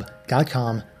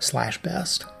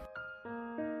dollarshaveclub.com/best.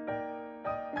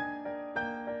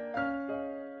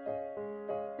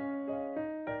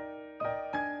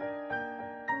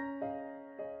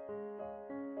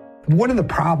 One of the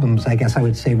problems, I guess I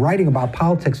would say, writing about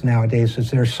politics nowadays is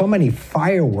there's so many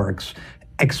fireworks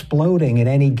exploding at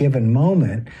any given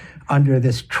moment under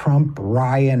this Trump,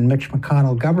 Ryan, Mitch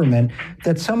McConnell government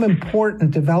that some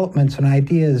important developments and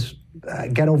ideas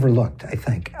get overlooked, I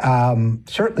think,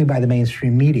 certainly by the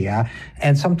mainstream media,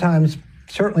 and sometimes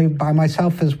certainly by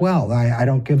myself as well. I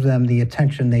don't give them the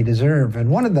attention they deserve. And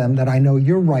one of them that I know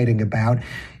you're writing about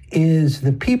is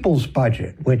the People's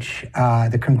Budget, which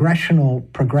the Congressional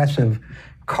Progressive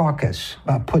Caucus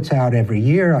puts out every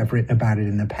year. I've written about it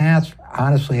in the past.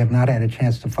 Honestly, I've not had a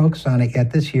chance to focus on it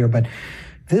yet this year, but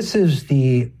this is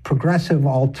the progressive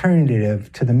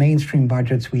alternative to the mainstream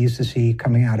budgets we used to see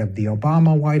coming out of the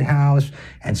Obama White House,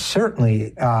 and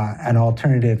certainly an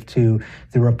alternative to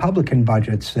the Republican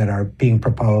budgets that are being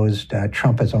proposed.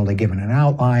 Trump has only given an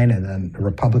outline, and then the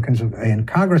Republicans in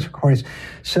Congress, of course.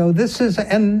 So this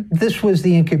was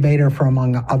the incubator for,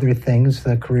 among other things,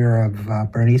 the career of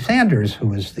Bernie Sanders, who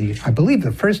was I believe,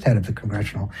 the first head of the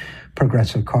Congressional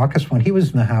Progressive Caucus when he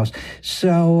was in the House.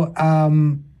 So,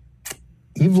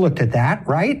 you've looked at that,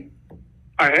 right?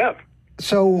 I have.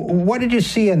 So what did you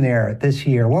see in there this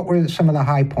year? What were some of the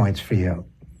high points for you?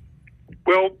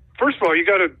 Well, first of all, you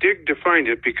got to dig to find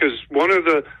it, because one of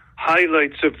the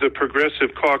highlights of the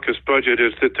Progressive Caucus budget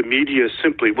is that the media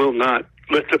simply will not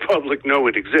let the public know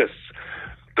it exists.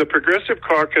 The Progressive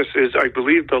Caucus is, I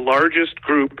believe, the largest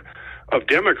group of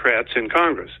Democrats in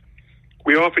Congress.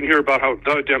 We often hear about how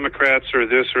the Democrats are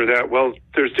this or that. Well,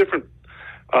 there's different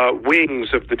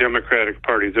wings of the Democratic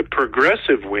Party. The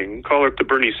progressive wing, call it the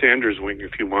Bernie Sanders wing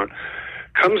if you want,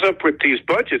 comes up with these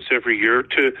budgets every year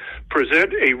to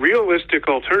present a realistic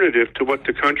alternative to what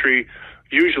the country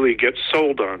usually gets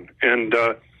sold on. And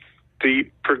the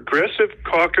Progressive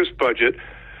Caucus budget,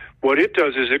 what it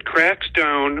does is it cracks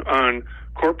down on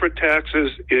corporate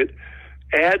taxes. It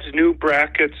adds new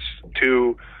brackets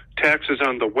to taxes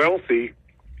on the wealthy,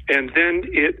 and then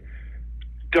it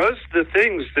does the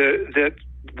things that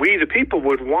we, the people,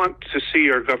 would want to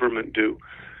see our government do.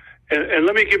 And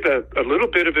let me give a little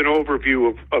bit of an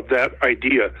overview of that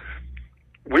idea.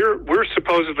 We're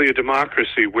supposedly a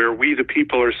democracy where we, the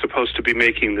people, are supposed to be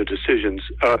making the decisions.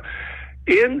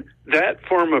 In that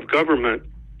form of government,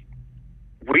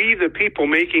 we, the people,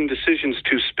 making decisions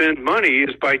to spend money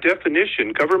is by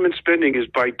definition, government spending is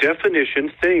by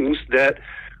definition things that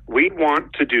we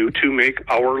want to do to make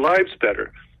our lives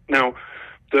better. Now,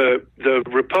 the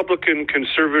Republican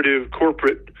conservative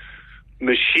corporate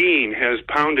machine has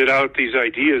pounded out these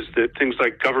ideas that things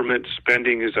like government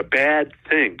spending is a bad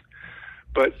thing.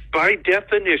 But by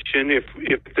definition, if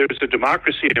there's a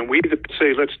democracy and we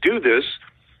say, let's do this,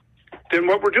 then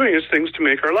what we're doing is things to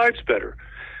make our lives better.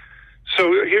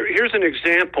 So here's an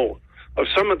example of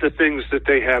some of the things that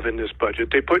they have in this budget.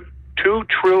 They put $2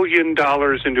 trillion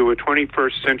into a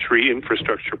 21st century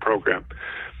infrastructure program.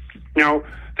 Now,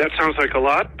 that sounds like a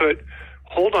lot, but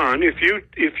hold on. If you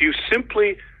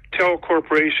simply tell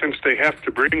corporations they have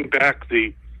to bring back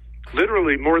the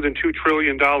literally more than $2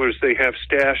 trillion they have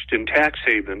stashed in tax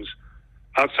havens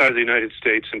outside of the United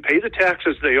States and pay the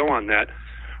taxes they owe on that,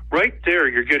 right there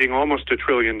you're getting almost $1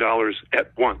 trillion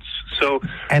at once. So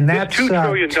and that's $2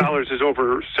 trillion is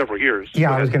over several years.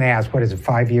 Yeah, I was going to ask, what is it,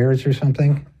 5 years or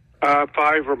something?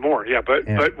 5 or more, yeah. But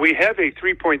we have a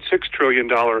 $3.6 trillion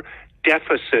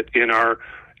deficit in our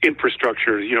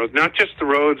infrastructure, not just the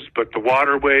roads, but the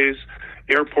waterways,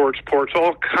 airports, ports,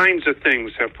 all kinds of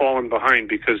things have fallen behind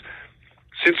because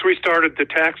since we started the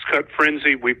tax cut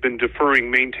frenzy, we've been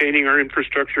deferring maintaining our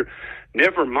infrastructure,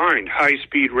 never mind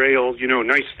high-speed rail,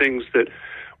 nice things that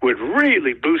would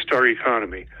really boost our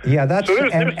economy. Yeah, that's so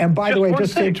and by the way,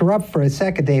 just to interrupt for a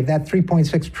second, Dave, that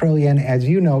 $3.6 trillion, as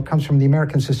you know, comes from the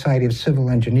American Society of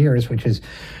Civil Engineers, which is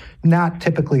not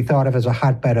typically thought of as a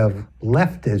hotbed of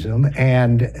leftism,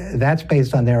 and that's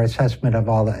based on their assessment of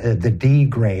all the D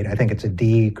grade. I think it's a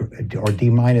D or D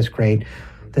minus grade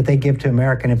that they give to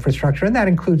American infrastructure. And that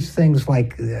includes things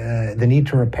like the need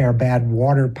to repair bad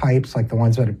water pipes, like the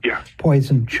ones that have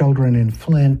poisoned children in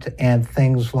Flint, and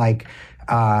things like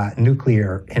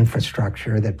nuclear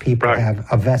infrastructure that people have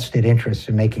a vested interest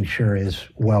in making sure is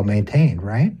well maintained,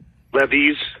 right?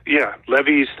 Levies,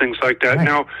 things like that. Right.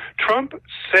 Now, Trump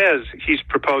says he's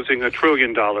proposing $1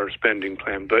 trillion spending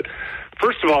plan, but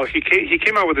first of all, he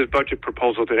came out with his budget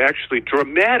proposal that actually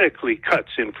dramatically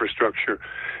cuts infrastructure.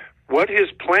 What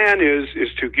his plan is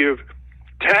to give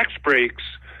tax breaks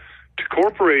to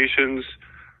corporations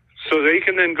so they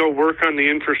can then go work on the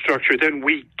infrastructure. Then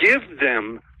we give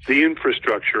them the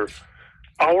infrastructure,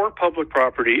 our public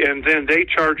property, and then they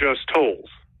charge us tolls.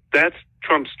 That's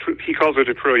he calls it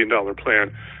 $1 trillion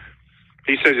plan.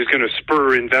 He says he's going to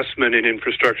spur investment in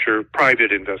infrastructure,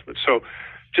 private investment. So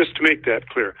just to make that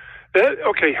clear.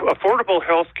 Affordable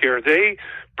health care, they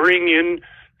bring in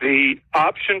the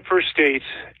option for states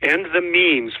and the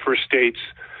means for states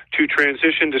to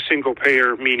transition to single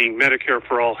payer, meaning Medicare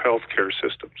for all health care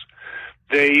systems.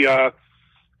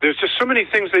 There's just so many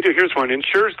things they do. Here's one.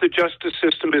 Ensures the justice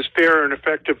system is fair and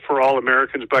effective for all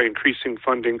Americans by increasing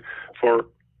funding for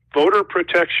voter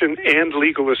protection and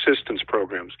legal assistance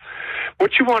programs.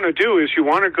 What you want to do is you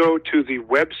want to go to the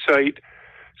website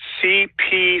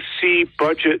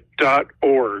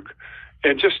cpcbudget.org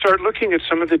and just start looking at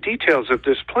some of the details of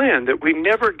this plan that we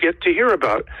never get to hear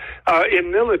about.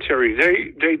 In military,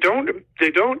 they don't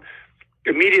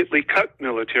immediately cut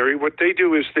military. What they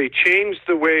do is they change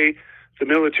the way the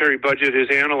military budget is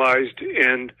analyzed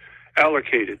and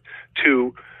allocated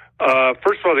to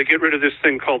first of all, they get rid of this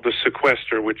thing called the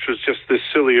sequester, which was just this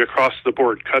silly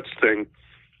across-the-board cuts thing.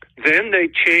 Then they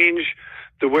change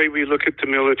the way we look at the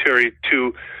military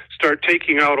to start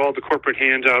taking out all the corporate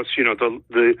handouts,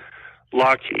 the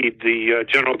Lockheed, the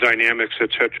General Dynamics,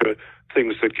 etc.,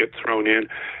 things that get thrown in,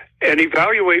 and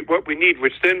evaluate what we need,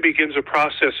 which then begins a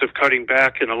process of cutting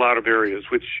back in a lot of areas,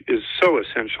 which is so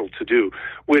essential to do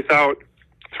without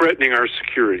threatening our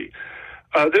security.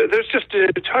 There's just an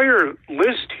entire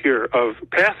list here of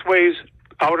pathways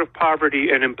out of poverty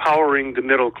and empowering the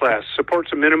middle class.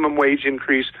 Supports a minimum wage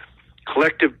increase,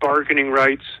 collective bargaining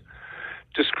rights,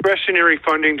 discretionary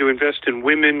funding to invest in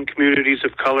women, communities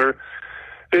of color.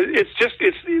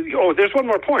 There's one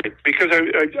more point, because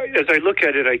as I look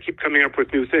at it, I keep coming up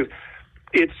with new things.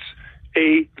 It's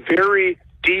a very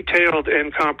detailed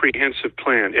and comprehensive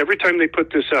plan. Every time they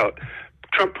put this out,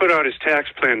 Trump put out his tax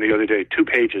plan the other day, 2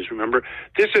 pages, remember?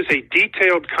 This is a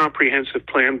detailed, comprehensive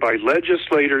plan by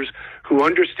legislators who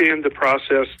understand the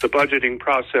process, the budgeting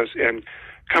process, and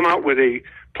come out with a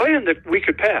plan that we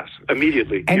could pass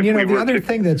immediately. And, the other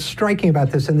thing that's striking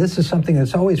about this, and this is something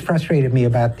that's always frustrated me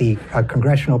about the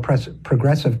Congressional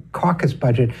Progressive Caucus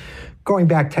budget, going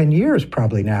back 10 years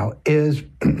probably now, is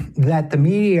that the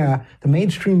media, the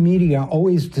mainstream media,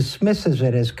 always dismisses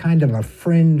it as kind of a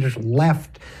fringe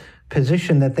left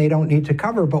position that they don't need to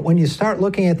cover. But when you start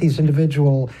looking at these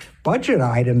individual budget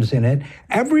items in it,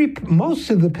 most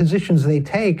of the positions they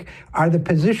take are the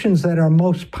positions that are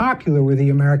most popular with the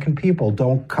American people.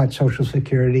 Don't cut Social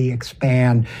Security,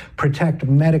 expand, protect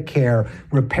Medicare,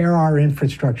 repair our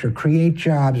infrastructure, create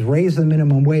jobs, raise the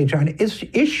minimum wage. On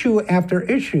issue after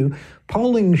issue,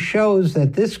 polling shows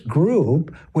that this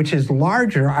group, which is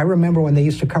larger, I remember when they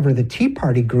used to cover the Tea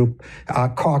Party group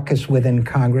caucus within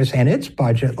Congress and its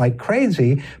budget like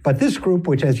crazy, but this group,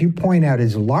 which as you point out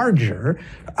is larger,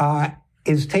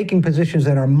 is taking positions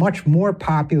that are much more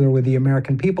popular with the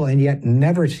American people and yet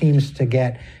never seems to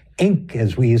get ink,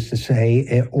 as we used to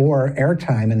say, or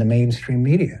airtime in the mainstream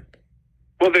media.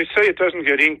 Well, they say it doesn't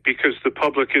get ink because the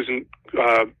public isn't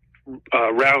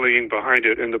rallying behind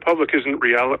it, and the public isn't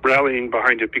rallying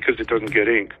behind it because it doesn't get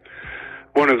ink.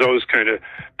 One of those kind of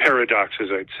paradoxes,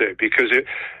 I'd say, because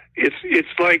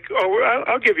it's like,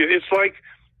 I'll give you, it's like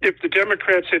if the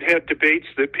Democrats had debates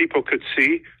that people could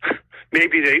see,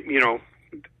 maybe they,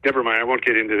 never mind, I won't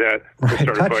get into that.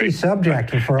 Right, touchy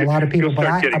subject for a lot of people.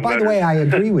 But by the way, I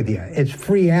agree with you. It's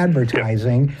free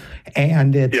advertising,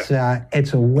 and it's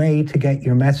a way to get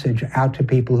your message out to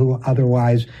people who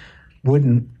otherwise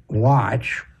wouldn't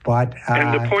watch. But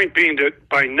and the point being that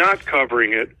by not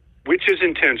covering it, which is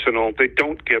intentional, they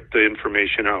don't get the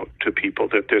information out to people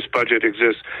that this budget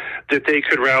exists, that they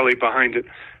could rally behind it,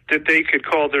 that they could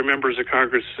call their members of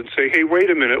Congress and say, hey, wait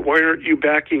a minute, why aren't you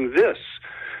backing this?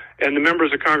 And the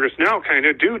members of Congress now kind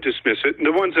of do dismiss it. And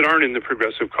the ones that aren't in the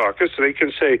Progressive Caucus, they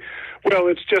can say, well,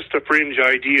 it's just a fringe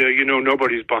idea.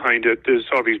 Nobody's behind it. There's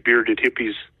all these bearded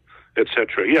hippies,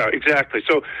 etc. Yeah, exactly.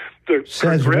 So the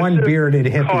says one bearded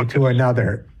hippie to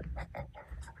another.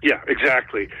 Yeah,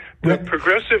 exactly. The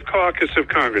Progressive Caucus of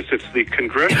Congress. It's the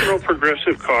Congressional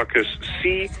Progressive Caucus,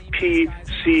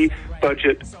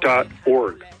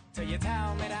 cpcbudget.org. So you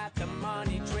tell me that the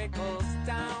money trickles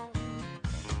down,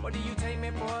 or do you take me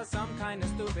for some kind of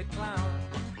stupid clown?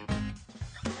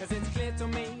 Cause it's clear to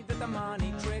me that the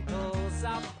money trickles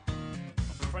up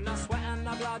from the sweat and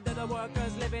the blood of the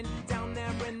workers living down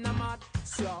there in the mud.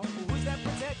 So who's their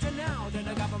protector now that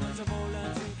the governments have all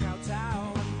learned to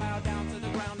kowtow and bow down to the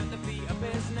ground at the feet of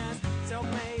business?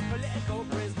 Self-made political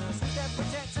prisoners. Who's their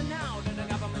protector now that the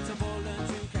governments have all learned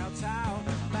to kowtow,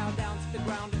 bow down to the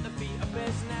ground at the feet of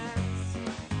business?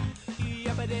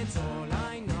 Yeah, but it's all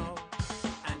I know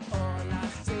and all I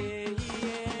see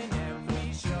in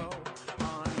every show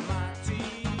on my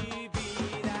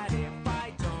TV, that if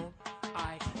I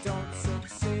don't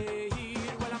succeed,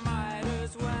 well, I might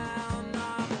as well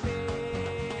not be.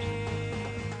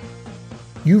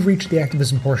 You've reached the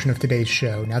activism portion of today's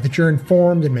show. Now that you're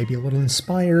informed and maybe a little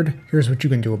inspired, here's what you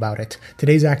can do about it.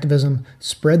 Today's activism: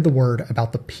 spread the word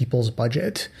about the people's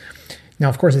budget. Now,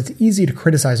 of course, it's easy to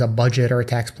criticize a budget or a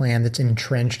tax plan that's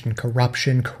entrenched in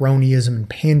corruption, cronyism, and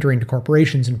pandering to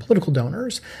corporations and political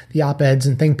donors. The op-eds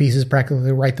and think pieces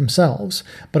practically write themselves.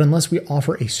 But unless we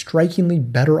offer a strikingly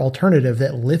better alternative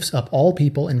that lifts up all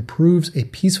people and proves a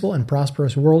peaceful and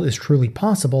prosperous world is truly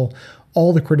possible,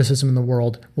 all the criticism in the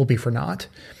world will be for naught.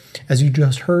 As you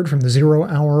just heard from the 0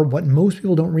 Hour, what most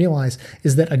people don't realize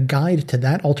is that a guide to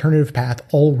that alternative path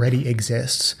already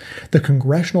exists. The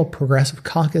Congressional Progressive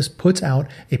Caucus puts out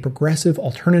a progressive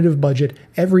alternative budget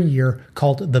every year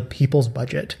called the People's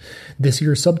Budget. This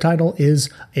year's subtitle is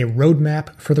A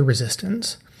Roadmap for the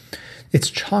Resistance. It's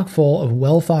chock full of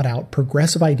well-thought-out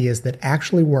progressive ideas that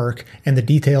actually work and the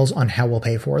details on how we'll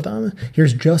pay for them.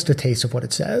 Here's just a taste of what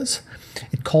it says.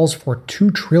 It calls for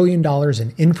 $2 trillion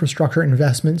in infrastructure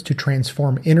investments to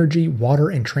transform energy, water,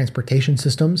 and transportation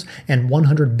systems, and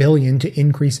 $100 billion to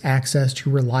increase access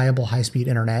to reliable high-speed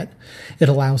internet. It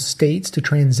allows states to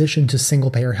transition to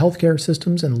single-payer healthcare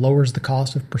systems and lowers the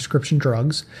cost of prescription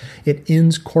drugs. It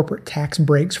ends corporate tax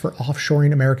breaks for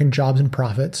offshoring American jobs and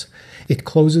profits. It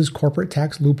closes corporate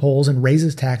tax loopholes and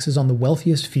raises taxes on the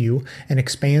wealthiest few and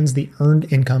expands the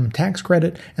Earned Income Tax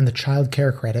Credit and the Child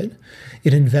Care Credit.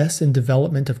 It invests in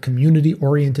development of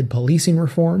community-oriented policing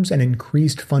reforms and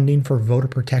increased funding for voter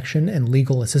protection and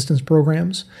legal assistance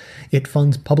programs. It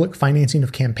funds public financing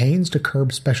of campaigns to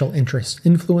curb special interest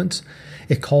influence.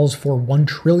 It calls for $1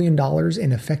 trillion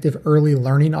in effective early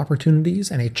learning opportunities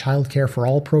and a Child Care for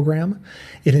All program.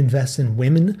 It invests in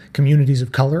women, communities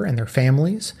of color, and their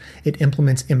families. It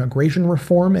implements immigration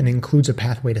reform and includes a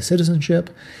pathway to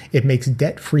citizenship. It makes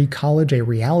debt-free college a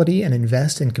reality and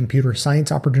invests in computer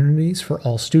science opportunities for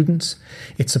all students.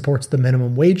 It supports the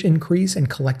minimum wage increase and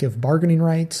collective bargaining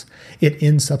rights. It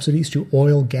ends subsidies to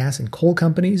oil, gas, and coal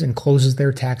companies and closes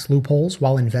their tax loopholes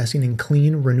while investing in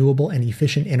clean, renewable, and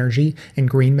efficient energy and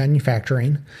green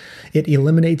manufacturing. It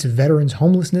eliminates veterans'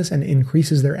 homelessness and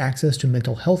increases their access to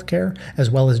mental health care, as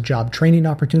well as job training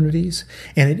opportunities.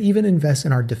 And it even invests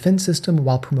in our defense system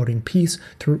while promoting peace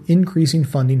through increasing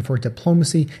funding for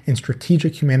diplomacy and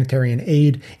strategic humanitarian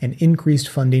aid and increased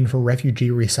funding for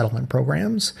refugee resettlement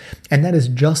programs. And that is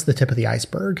just the tip of the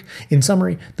iceberg. In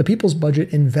summary, the People's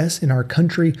Budget invests in our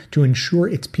country to ensure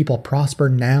its people prosper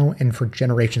now and for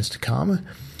generations to come.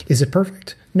 Is it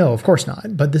perfect? No, of course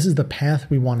not, but this is the path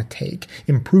we want to take.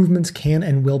 Improvements can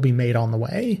and will be made on the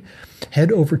way. Head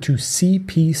over to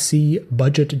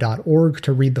cpcbudget.org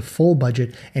to read the full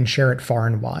budget and share it far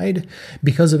and wide.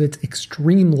 Because of its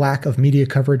extreme lack of media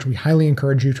coverage, we highly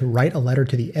encourage you to write a letter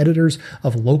to the editors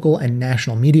of local and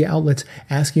national media outlets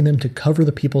asking them to cover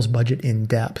the People's Budget in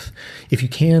depth. If you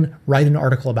can, write an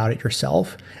article about it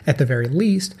yourself. At the very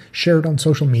least, share it on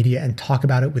social media and talk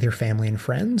about it with your family and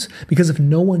friends. Because if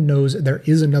no one knows there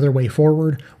is another way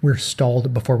forward, we're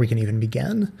stalled before we can even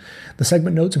begin. The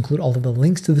segment notes include all of the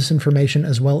links to this information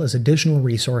as well as additional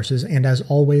resources, and as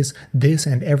always, this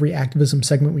and every activism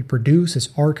segment we produce is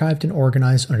archived and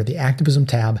organized under the activism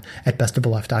tab at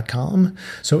bestoftheleft.com.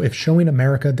 So if showing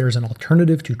America there's an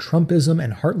alternative to Trumpism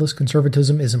and heartless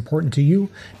conservatism is important to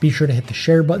you, be sure to hit the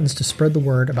share buttons to spread the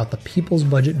word about the People's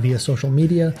Budget via social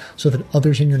media so that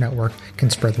others in your network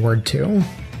can spread the word too.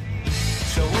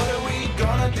 So what are we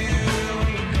gonna do?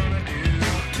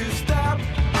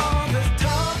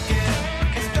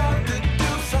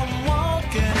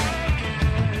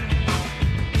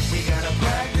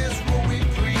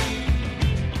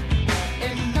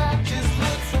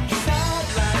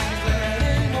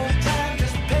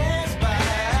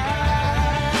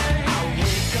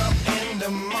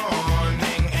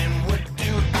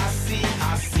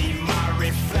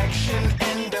 Reflection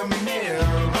in the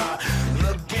mirror.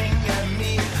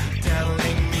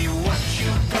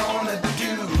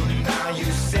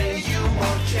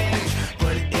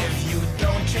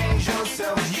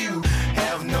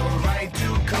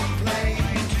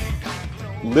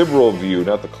 liberal view,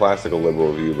 not the classical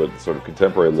liberal view, but sort of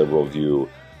contemporary liberal view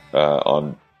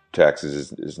on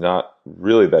taxes is not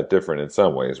really that different in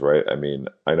some ways, right? I mean,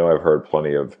 I know I've heard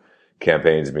plenty of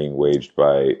campaigns being waged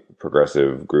by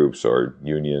progressive groups or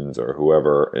unions or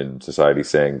whoever in society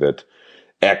saying that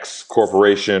X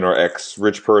corporation or X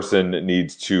rich person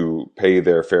needs to pay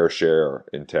their fair share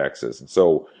in taxes. And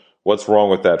so what's wrong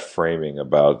with that framing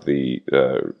about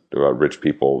about rich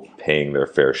people paying their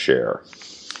fair share?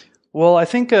 Well, I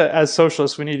think as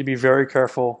socialists, we need to be very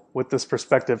careful with this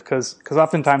perspective because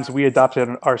oftentimes we adopt it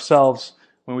ourselves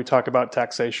when we talk about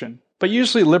taxation. But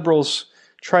usually liberals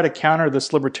try to counter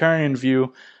this libertarian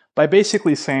view by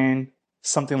basically saying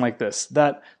something like this,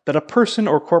 that a person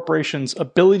or corporation's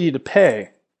ability to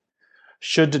pay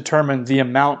should determine the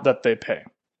amount that they pay.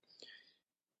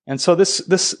 And so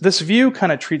this view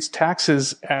kind of treats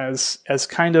taxes as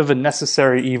kind of a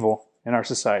necessary evil in our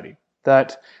society,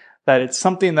 that it's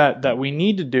something that we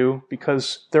need to do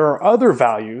because there are other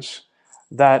values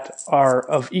that are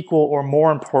of equal or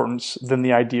more importance than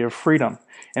the idea of freedom.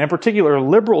 And in particular,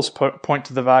 liberals point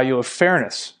to the value of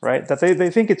fairness, right? That they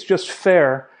think it's just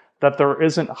fair that there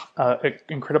isn't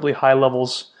incredibly high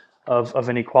levels of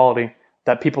inequality,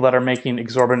 that people that are making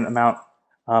exorbitant amount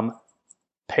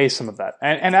pay some of that.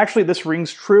 And actually, this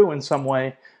rings true in some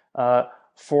way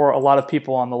for a lot of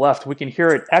people on the left. We can hear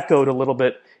it echoed a little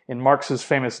bit in Marx's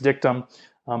famous dictum,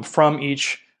 from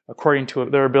each according to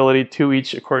their ability, to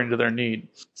each according to their need.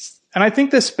 And I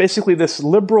think this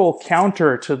liberal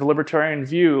counter to the libertarian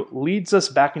view leads us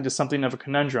back into something of a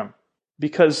conundrum.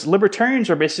 Because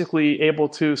libertarians are basically able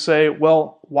to say,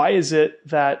 well, why is it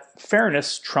that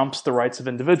fairness trumps the rights of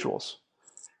individuals?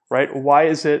 Right? Why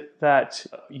is it that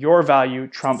your value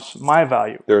trumps my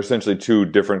value? There are essentially two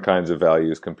different kinds of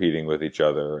values competing with each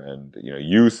other, and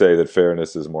you say that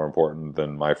fairness is more important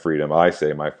than my freedom. I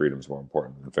say my freedom is more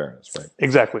important than fairness, right?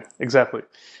 Exactly.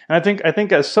 And I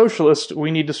think as socialists,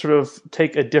 we need to sort of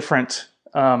take a different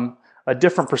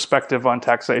perspective on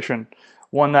taxation,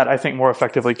 one that I think more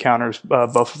effectively counters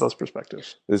both of those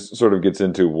perspectives. This sort of gets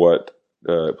into what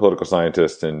political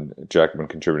scientist and Jacobin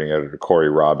contributing editor Corey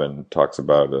Robin talks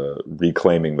about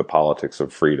reclaiming the politics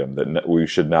of freedom, that we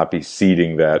should not be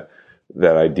ceding that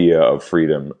idea of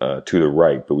freedom to the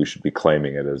right, but we should be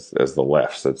claiming it as the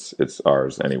left's. It's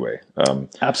ours anyway.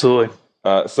 Absolutely.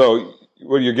 So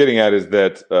what you're getting at is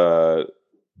that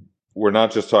we're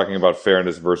not just talking about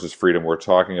fairness versus freedom. We're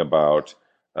talking about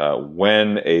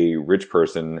when a rich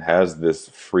person has this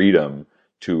freedom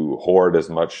to hoard as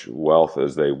much wealth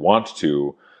as they want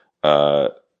to,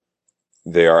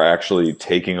 they are actually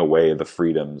taking away the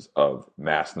freedoms of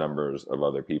mass numbers of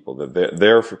other people. That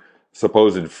their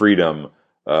supposed freedom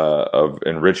of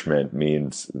enrichment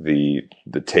means the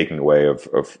taking away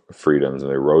of freedoms and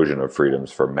the erosion of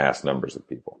freedoms for mass numbers of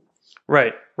people.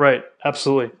 Right,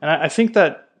 absolutely. And I think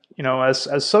that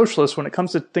as socialists, when it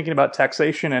comes to thinking about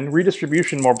taxation and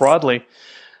redistribution more broadly,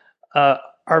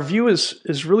 our view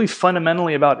is really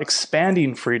fundamentally about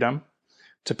expanding freedom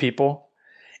to people,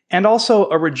 and also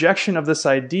a rejection of this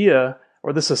idea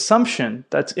or this assumption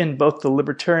that's in both the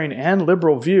libertarian and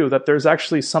liberal view that there's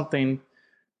actually something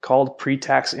called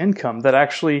pre-tax income, that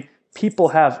actually people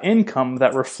have income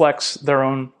that reflects their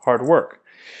own hard work.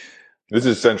 This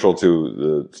is central to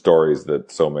the stories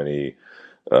that so many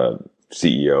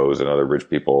CEOs and other rich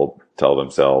people tell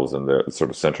themselves, and they're sort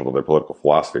of central to their political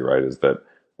philosophy, right? Is that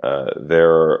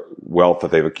their wealth that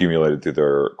they've accumulated through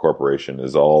their corporation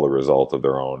is all the result of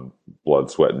their own blood,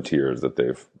 sweat, and tears that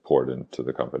they've poured into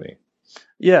the company.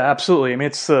 Yeah, absolutely. I mean,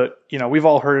 it's we've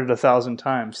all heard it 1,000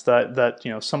 times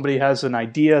that somebody has an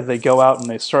idea, they go out and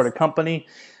they start a company,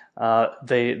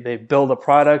 they build a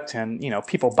product, and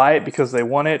people buy it because they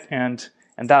want it, and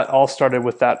that all started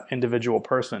with that individual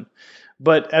person.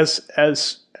 But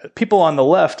as people on the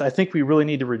left, I think we really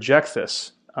need to reject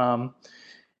this.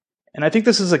 And I think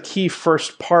this is a key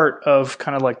first part of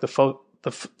kind of like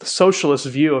the socialist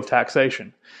view of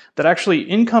taxation, that actually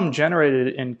income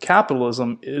generated in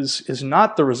capitalism is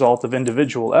not the result of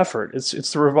individual effort. It's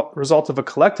the result of a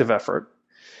collective effort,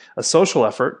 a social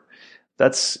effort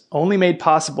that's only made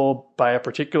possible by a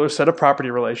particular set of property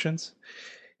relations,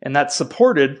 and that's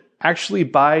supported actually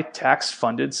by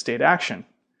tax-funded state action.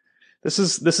 This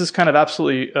is kind of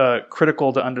absolutely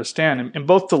critical to understand. In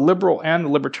both the liberal and the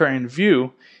libertarian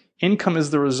view, income is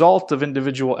the result of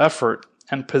individual effort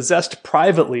and possessed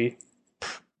privately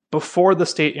before the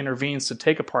state intervenes to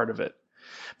take a part of it.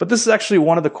 But this is actually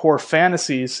one of the core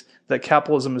fantasies that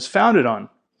capitalism is founded on.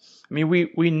 I mean,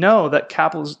 we know that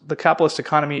the capitalist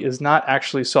economy is not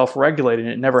actually self-regulating.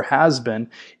 It never has been.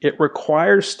 It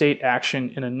requires state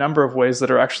action in a number of ways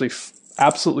that are actually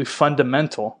absolutely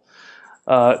fundamental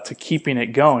to keeping it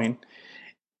going.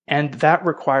 And that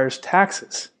requires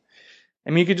taxes. I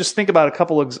mean, you could just think about a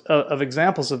couple of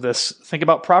examples of this. Think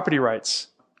about property rights.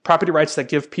 Property rights that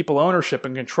give people ownership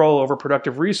and control over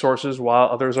productive resources while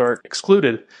others are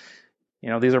excluded.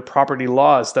 These are property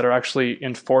laws that are actually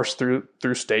enforced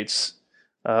through states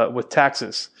with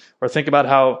taxes. Or think about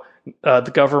how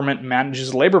the government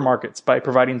manages labor markets by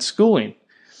providing schooling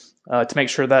to make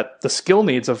sure that the skill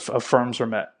needs of firms are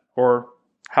met. Or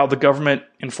how the government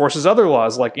enforces other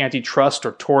laws like antitrust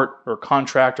or tort or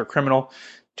contract or criminal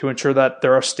to ensure that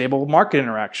there are stable market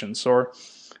interactions. Or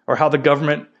how the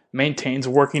government maintains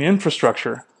working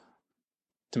infrastructure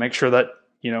to make sure that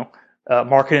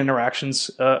market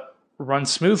interactions run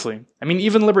smoothly. I mean,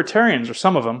 even libertarians, or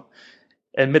some of them,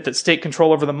 admit that state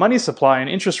control over the money supply and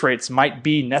interest rates might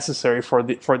be necessary for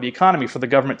the economy, for the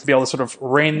government to be able to sort of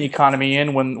rein the economy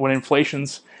in when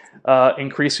inflation's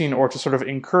increasing, or to sort of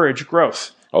encourage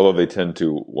growth. Although they tend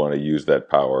to want to use that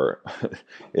power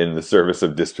in the service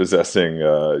of dispossessing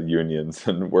unions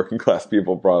and working class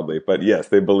people broadly. But yes,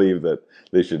 they believe that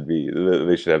they should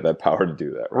have that power to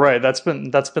do that. Right. That's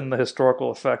been the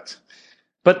historical effect.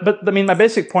 But I mean, my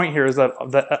basic point here is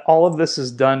that all of this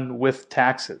is done with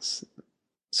taxes.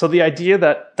 So the idea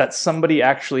that somebody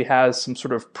actually has some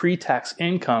sort of pre-tax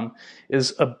income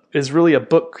is really a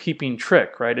bookkeeping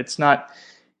trick, right? It's not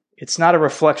a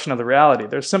reflection of the reality.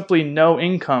 There's simply no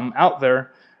income out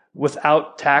there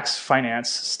without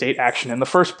tax-financed state action in the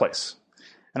first place.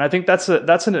 And I think that's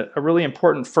a really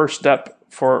important first step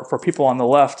for people on the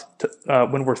left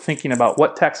when we're thinking about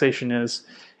what taxation is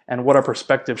and what our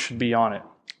perspective should be on it.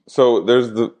 So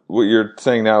what you're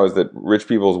saying now is that rich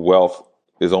people's wealth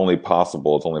is only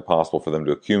possible. It's only possible for them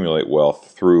to accumulate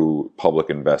wealth through public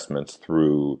investments,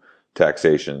 through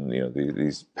taxation,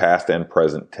 these past and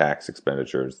present tax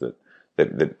expenditures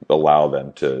that allow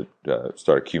them to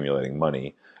start accumulating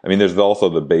money. I mean, there's also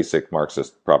the basic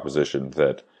Marxist proposition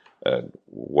that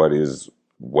what is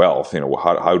wealth?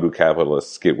 How do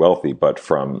capitalists get wealthy but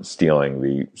from stealing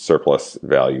the surplus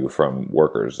value from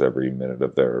workers every minute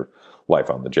of their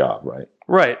life on the job, right?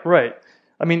 Right.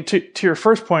 I mean, to your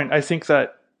first point, I think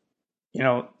that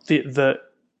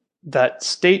that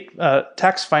state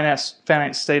tax finance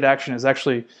state action is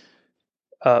actually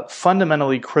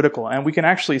fundamentally critical, and we can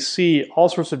actually see all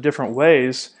sorts of different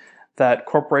ways that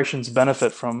corporations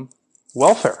benefit from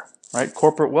welfare, right?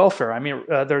 Corporate welfare. I mean,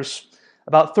 there's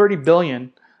about $30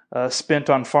 billion spent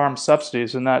on farm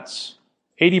subsidies, and that's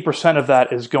 80% of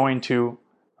that is going to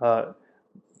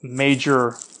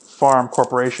major farm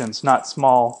corporations, not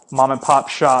small mom and pop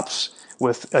shops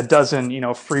with a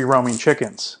dozen, free roaming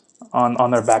chickens on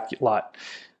their back lot.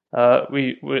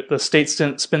 The state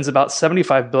spends about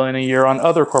 $75 billion a year on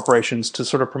other corporations to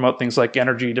sort of promote things like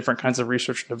energy, different kinds of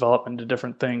research and development to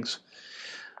different things.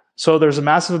 So there's a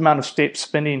massive amount of state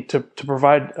spending to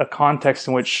provide a context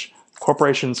in which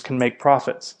corporations can make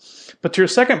profits. But to your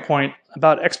second point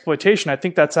about exploitation, I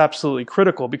think that's absolutely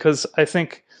critical, because I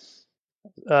think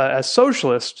as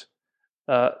socialists,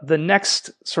 the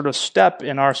next sort of step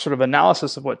in our sort of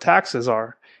analysis of what taxes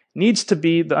are needs to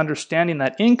be the understanding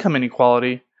that the income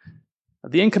inequality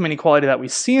that we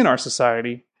see in our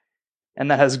society and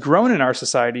that has grown in our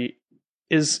society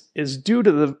is due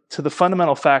to the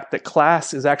fundamental fact that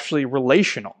class is actually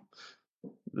relational.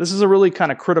 This is a really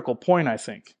kind of critical point, I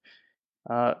think.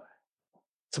 To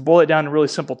boil it down in really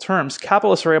simple terms,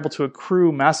 capitalists are able to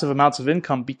accrue massive amounts of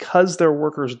income because their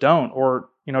workers don't. Or,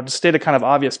 to state a kind of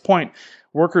obvious point,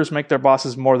 workers make their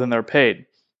bosses more than they're paid.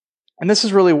 And this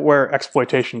is really where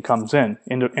exploitation comes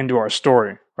into our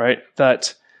story, right?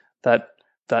 That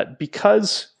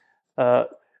because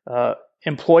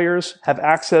employers have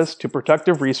access to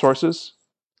productive resources,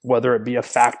 whether it be a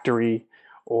factory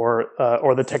or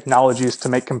the technologies to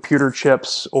make computer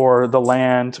chips or the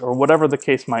land or whatever the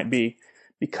case might be,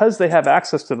 because they have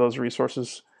access to those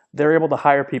resources, they're able to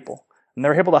hire people. And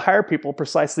they're able to hire people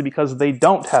precisely because they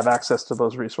don't have access to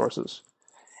those resources.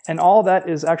 And all that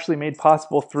is actually made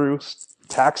possible through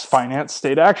tax finance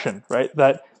state action, right?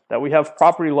 That we have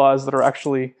property laws that are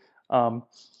actually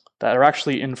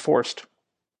enforced.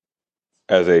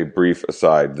 As a brief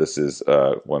aside, this is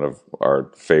one of our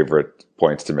favorite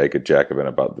points to make at Jacobin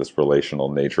about this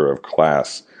relational nature of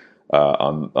class.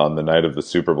 On the night of the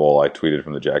Super Bowl, I tweeted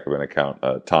from the Jacobin account,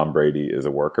 Tom Brady is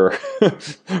a worker,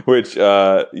 which,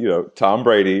 Tom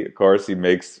Brady, of course, he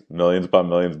makes millions upon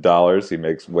millions of dollars. He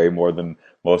makes way more than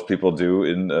most people do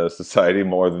in society,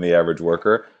 more than the average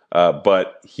worker.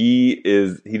 But he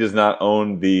does not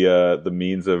own the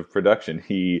means of production.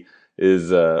 He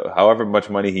is, however much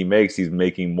money he makes, he's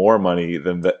making more money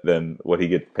than what he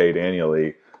gets paid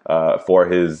annually for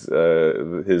his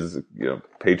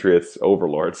Patriots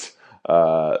overlords.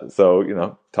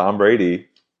 So Tom Brady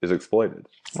is exploited.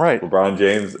 Right. LeBron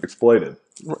James exploited.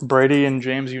 Brady and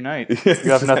James unite.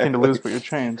 You have nothing to lose but your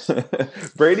chains.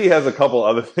 Brady has a couple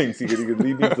other things he needs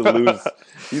to lose.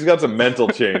 He's got some mental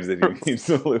change that he needs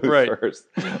to lose first.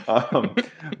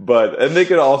 And they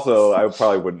could also, I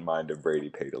probably wouldn't mind if Brady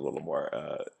paid a little more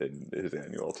in his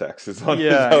annual taxes on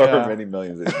however many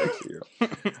millions that he makes a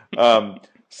year.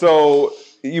 So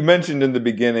you mentioned in the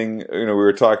beginning, we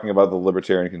were talking about the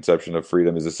libertarian conception of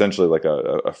freedom is essentially like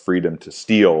a freedom to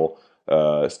steal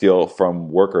from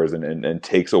workers and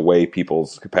takes away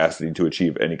people's capacity to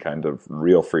achieve any kind of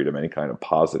real freedom, any kind of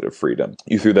positive freedom.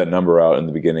 You threw that number out in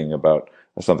the beginning about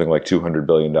something like $200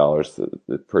 billion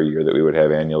per year that we would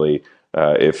have annually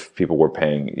if people were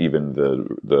paying even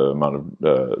the amount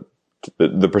of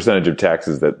the percentage of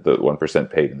taxes that the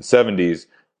 1% paid in the 70s.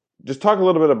 Just talk a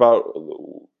little bit about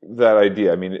that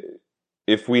idea. I mean,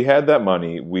 if we had that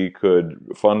money, we could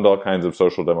fund all kinds of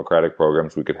social democratic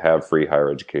programs. We could have free higher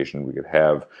education. We could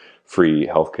have free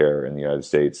healthcare in the United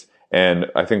States. And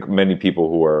I think many people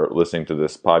who are listening to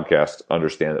this podcast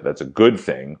understand that that's a good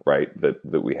thing, right? That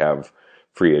we have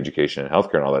free education and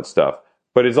healthcare and all that stuff.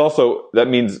 But it's also, that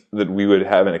means that we would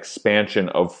have an expansion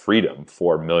of freedom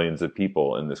for millions of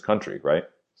people in this country, right?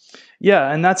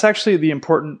 Yeah, and that's actually the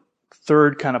important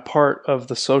third kind of part of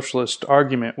the socialist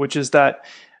argument, which is that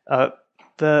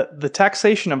the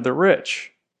taxation of the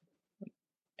rich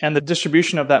and the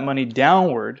distribution of that money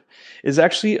downward is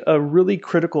actually a really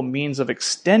critical means of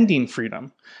extending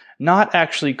freedom, not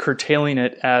actually curtailing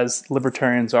it as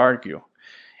libertarians argue.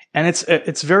 And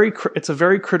it's a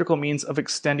very critical means of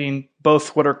extending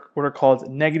both what are called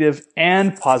negative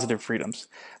and positive freedoms.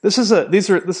 This is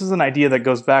an idea that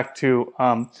goes back to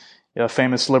a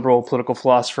famous liberal political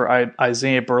philosopher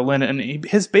Isaiah Berlin, and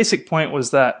his basic point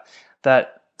was that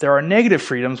there are negative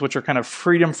freedoms, which are kind of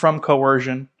freedom from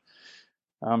coercion,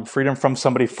 freedom from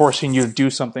somebody forcing you to do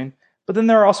something. But then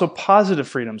there are also positive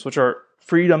freedoms, which are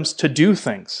freedoms to do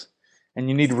things, and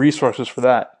you need resources for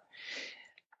that.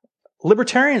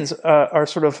 Libertarians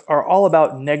are all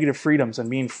about negative freedoms and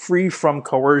being free from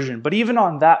coercion. But even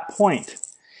on that point,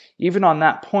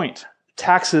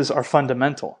 taxes are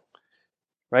fundamental,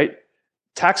 right?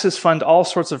 Taxes fund all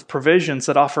sorts of provisions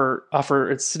that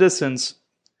offer its citizens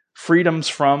freedoms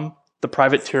from the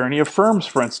private tyranny of firms,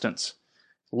 for instance.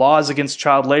 Laws against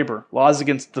child labor, laws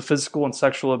against the physical and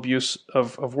sexual abuse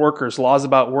of workers, laws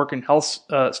about work and health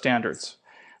standards.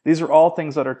 These are all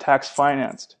things that are tax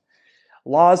financed.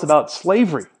 Laws about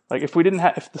slavery, like if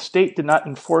the state did not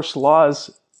enforce laws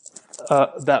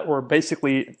that were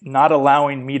basically not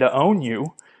allowing me to own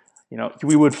you,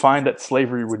 we would find that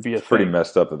slavery would be a thing. Pretty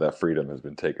messed up that freedom has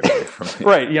been taken away from me.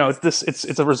 Right,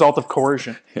 it's a result of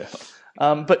coercion. Yeah.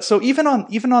 But so even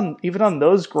on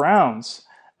those grounds,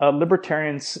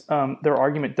 libertarians, their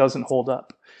argument doesn't hold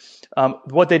up.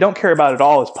 What they don't care about at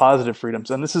all is positive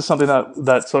freedoms, and this is something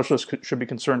that socialists should be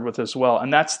concerned with as well.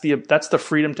 And that's the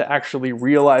freedom to actually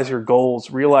realize your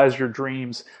goals, realize your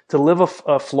dreams, to live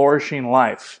a flourishing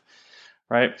life,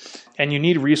 right? And you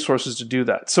need resources to do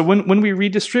that. So when we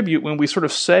redistribute, when we sort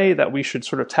of say that we should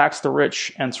sort of tax the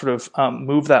rich and sort of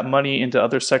move that money into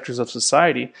other sectors of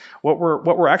society, what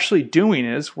we're actually doing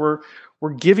is we're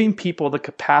giving people the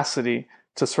capacity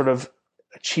to sort of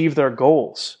achieve their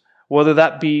goals. Whether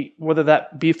that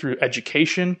be through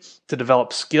education, to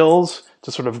develop skills,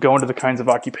 to sort of go into the kinds of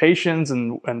occupations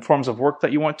and forms of work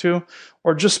that you want to,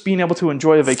 or just being able to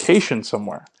enjoy a vacation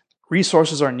somewhere.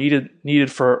 Resources are needed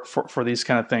for these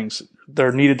kind of things.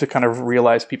 They're needed to kind of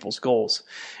realize people's goals.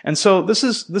 And so this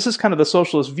is kind of the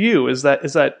socialist view, is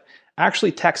that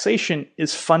actually taxation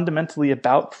is fundamentally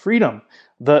about freedom.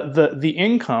 The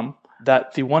income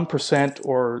that the 1%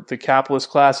 or the capitalist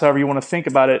class, however you want to think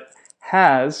about it,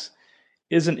 has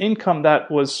is an income that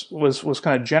was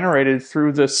kind of generated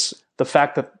through the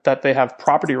fact that they have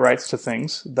property rights to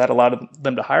things that allowed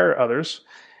them to hire others,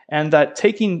 and that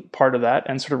taking part of that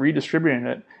and sort of redistributing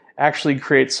it actually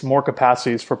creates more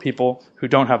capacities for people who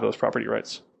don't have those property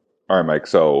rights. All right, Mike.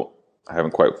 So I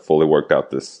haven't quite fully worked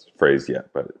out this phrase yet,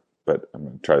 but I'm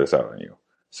going to try this out on you.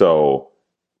 So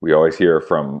we always hear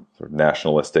from sort of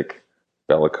nationalistic,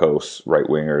 bellicose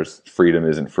right-wingers, freedom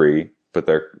isn't free. But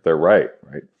they're right?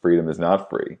 Freedom is not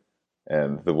free.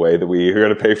 And the way that we are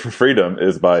going to pay for freedom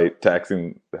is by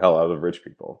taxing the hell out of rich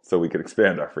people so we can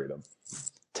expand our freedom.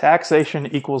 Taxation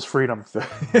equals freedom.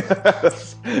 We're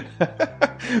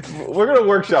going to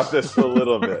workshop this a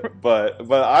little bit, but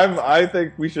I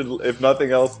think we should, if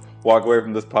nothing else, walk away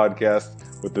from this podcast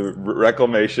with the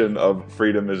reclamation of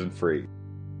freedom isn't free.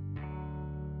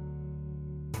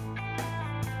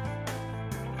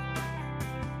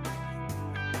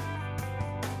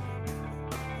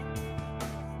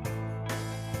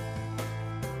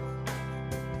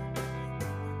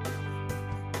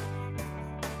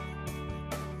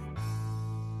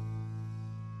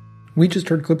 We just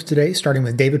heard clips today, starting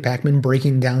with David Pakman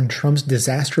breaking down Trump's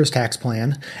disastrous tax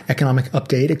plan. Economic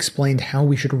Update explained how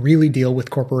we should really deal with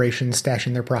corporations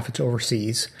stashing their profits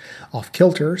overseas. Off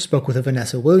Kilter spoke with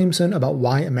Vanessa Williamson about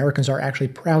why Americans are actually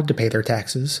proud to pay their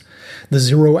taxes. The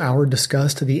 0 Hour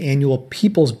discussed the annual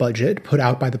People's Budget put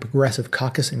out by the Progressive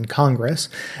Caucus in Congress.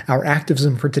 Our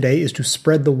activism for today is to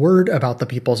spread the word about the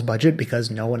People's Budget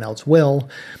because no one else will.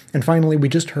 And finally, we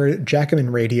just heard Jacobin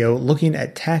Radio looking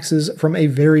at taxes from a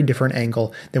very different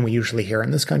angle than we usually hear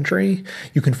in this country.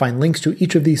 You can find links to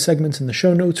each of these segments in the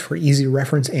show notes for easy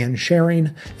reference and sharing.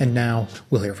 And now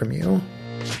we'll hear from you.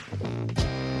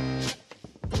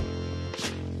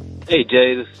 Hey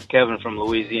Jay, this is Kevin from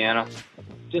Louisiana.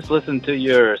 Just listened to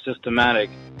your systematic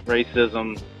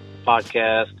racism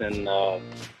podcast, and I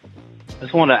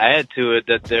just want to add to it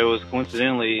that there was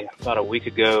coincidentally about a week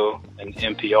ago an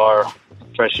NPR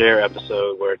Fresh Air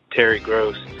episode where Terry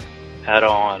Gross had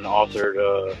on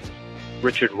authored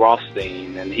Richard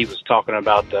Rothstein, and he was talking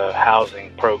about the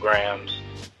housing programs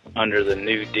under the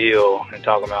New Deal and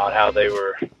talking about how they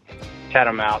were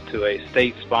tantamount to a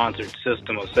state-sponsored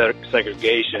system of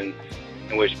segregation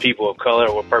in which people of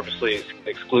color were purposely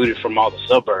excluded from all the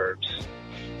suburbs,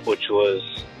 which was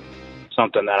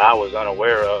something that I was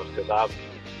unaware of because of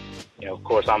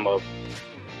course I'm a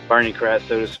Bernie-crat,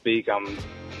 so to speak. I'm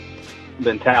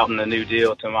been touting the New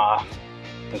Deal to my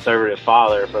conservative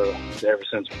father ever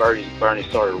since Bernie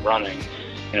started running,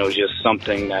 and it was just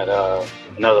something that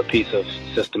another piece of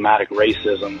systematic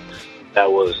racism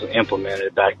that was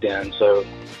implemented back then. So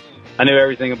I knew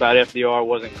everything about FDR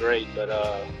wasn't great, but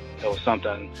it was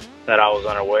something that I was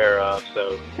unaware of.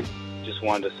 So just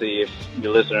wanted to see if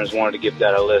your listeners wanted to give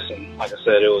that a listen. Like I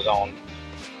said, it was on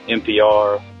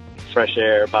NPR Fresh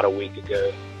Air about a week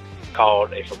ago,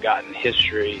 called A Forgotten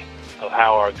History of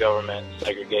How Our Government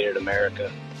Segregated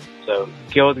America. So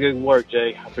keep up the good work,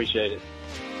 Jay. I appreciate it.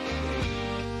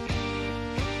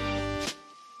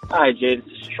 Hi, Jay.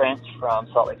 This is Trent from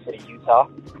Salt Lake City, Utah.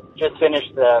 Just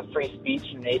finished the Free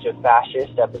Speech in the Age of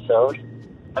Fascist episode.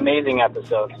 Amazing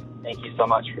episode. Thank you so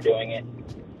much for doing it.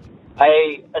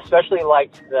 I especially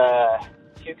liked the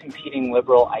two competing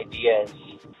liberal ideas,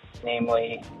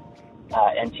 namely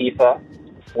Antifa,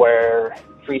 where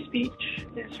free speech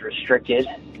is restricted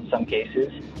in some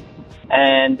cases,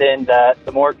 and then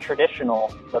the more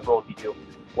traditional liberal view,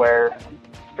 where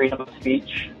freedom of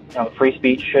speech, free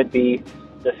speech should be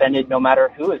defended no matter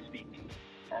who is speaking,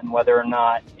 and whether or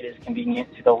not it is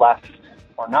convenient to the left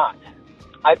or not.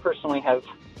 I personally have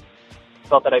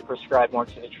felt that I prescribe more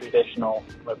to the traditional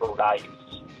liberal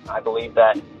values. I believe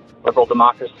that liberal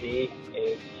democracy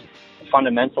is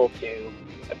fundamental to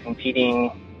a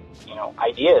competing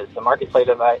ideas, a marketplace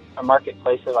of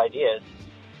ideas,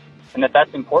 and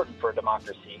that's important for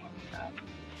democracy.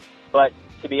 But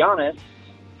to be honest,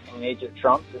 in the age of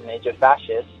Trump, in the age of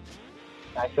fascists,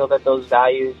 I feel that those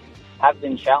values have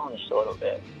been challenged a little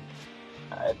bit.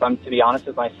 If I'm to be honest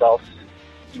with myself,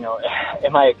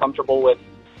 am I comfortable with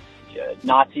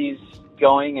Nazis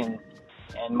going and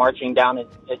marching down a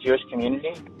Jewish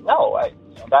community? No, I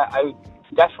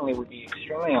definitely would be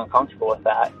extremely uncomfortable with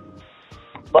that.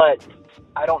 But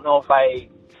I don't know if I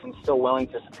am still willing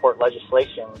to support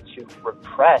legislation to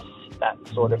repress that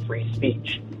sort of free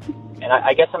speech. And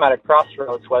I guess I'm at a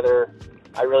crossroads whether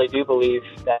I really do believe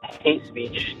that hate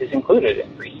speech is included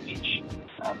in free speech.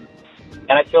 And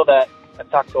I feel that I've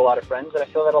talked to a lot of friends, and I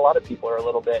feel that a lot of people are a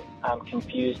little bit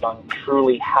confused on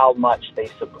truly how much they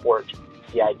support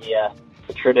the idea,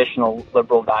 the traditional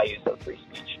liberal values of free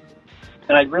speech.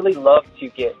 And I'd really love to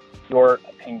get your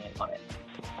opinion on it.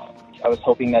 I was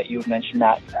hoping that you would mention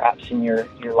that perhaps in your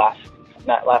last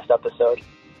episode.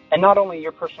 And not only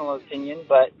your personal opinion,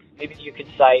 but maybe you could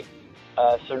cite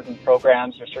certain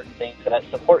programs or certain things that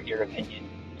support your opinion.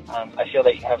 I feel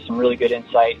that you have some really good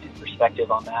insight and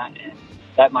perspective on that, and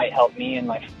that might help me and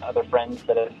my other friends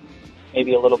that are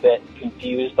maybe a little bit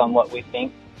confused on what we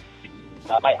think.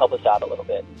 Might help us out a little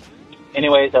bit.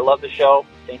 Anyways, I love the show.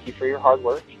 Thank you for your hard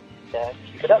work. And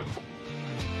keep it up.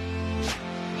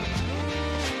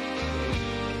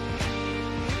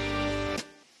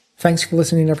 Thanks for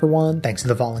listening, everyone. Thanks to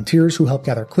the volunteers who helped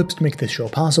gather clips to make this show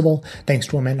possible. Thanks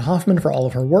to Amanda Hoffman for all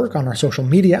of her work on our social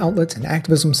media outlets and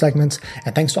activism segments.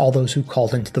 And thanks to all those who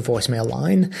called into the voicemail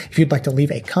line. If you'd like to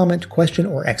leave a comment, question,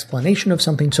 or explanation of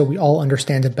something so we all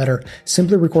understand it better,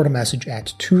 simply record a message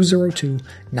at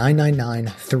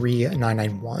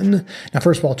 202-999-3991. Now,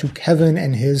 first of all, to Kevin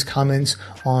and his comments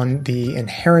on the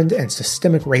inherent and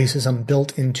systemic racism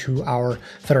built into our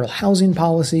federal housing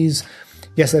policies.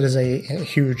 Yes, that is a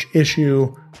huge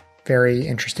issue. very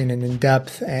interesting and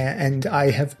in-depth, and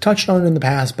I have touched on it in the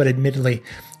past, but admittedly,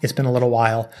 it's been a little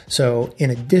while. So in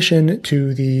addition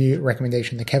to the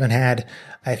recommendation that Kevin had,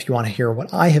 if you want to hear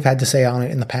what I have had to say on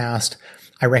it in the past,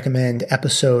 I recommend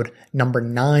episode number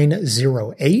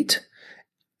 908.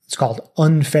 It's called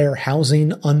Unfair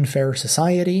Housing, Unfair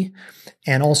Society,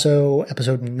 and also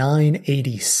episode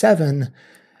 987,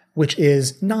 which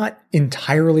is not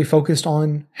entirely focused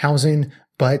on housing,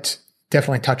 but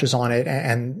definitely touches on it.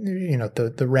 And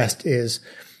the rest is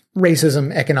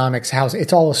racism, economics, housing.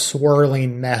 It's all a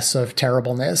swirling mess of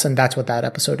terribleness. And that's what that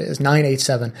episode is.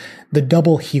 987, the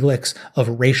double helix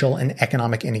of racial and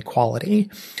economic inequality.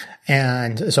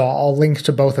 And so I'll link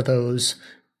to both of those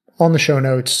on the show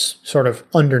notes, sort of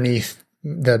underneath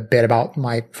the bit about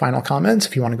my final comments,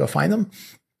 if you want to go find them.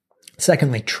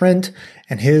 Secondly, Trent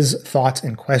and his thoughts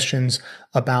and questions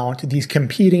about these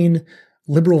competing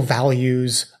liberal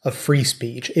values of free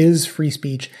speech. Is free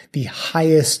speech the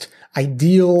highest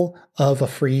ideal of a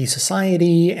free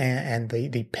society and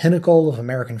the pinnacle of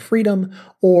American freedom,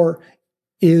 or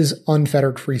is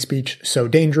unfettered free speech so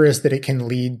dangerous that it can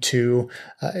lead to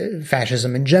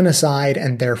fascism and genocide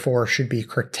and therefore should be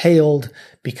curtailed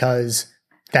because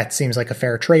that seems like a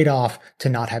fair trade-off to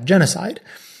not have genocide?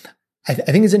 I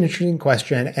think it's an interesting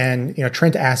question. And,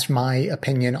 Trent asked my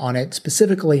opinion on it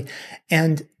specifically.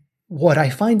 And what I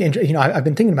find, I've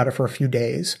been thinking about it for a few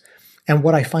days. And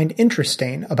what I find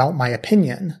interesting about my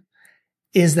opinion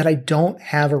is that I don't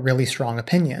have a really strong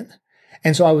opinion.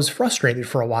 And so I was frustrated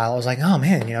for a while. I was like, oh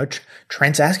man,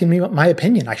 Trent's asking me my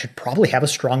opinion. I should probably have a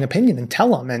strong opinion and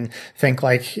tell him and think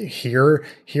like, here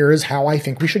is how I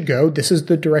think we should go. This is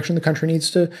the direction the country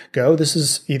needs to go. This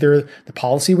is either the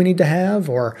policy we need to have,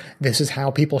 or this is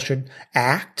how people should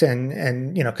act.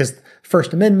 And because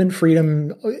First Amendment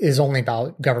freedom is only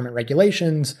about government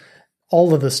regulations.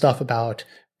 All of the stuff about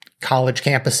college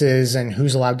campuses and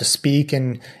who's allowed to speak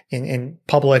in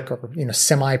public or,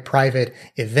 semi-private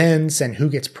events and who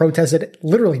gets protested.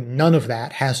 Literally none of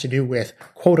that has to do with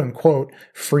quote unquote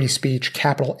free speech,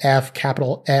 capital F,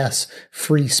 capital S,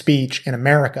 free speech in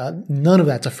America. None of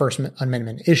that's a First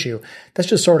Amendment issue. That's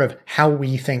just sort of how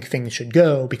we think things should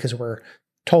go because we're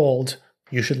told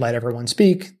you should let everyone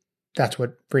speak. That's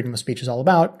what freedom of speech is all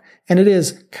about. And it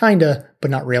is kinda, but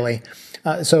not really.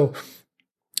 So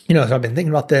I've been thinking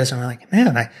about this and I'm like,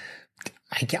 man,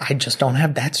 I just don't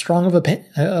have that strong of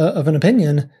an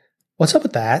opinion. What's up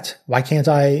with that? Why can't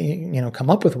I, come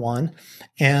up with one?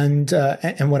 And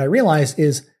what I realized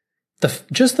is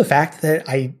just the fact that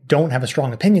I don't have a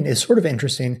strong opinion is sort of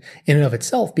interesting in and of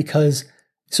itself because,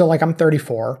 I'm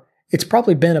 34. It's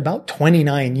probably been about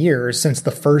 29 years since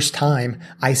the first time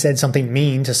I said something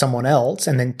mean to someone else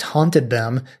and then taunted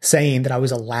them saying that I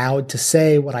was allowed to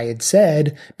say what I had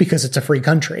said because it's a free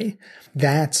country.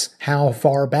 That's how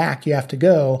far back you have to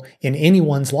go in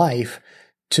anyone's life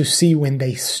to see when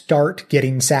they start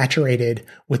getting saturated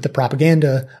with the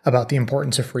propaganda about the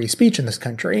importance of free speech in this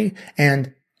country.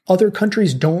 And other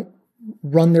countries don't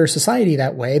run their society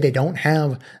that way. They don't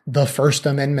have the First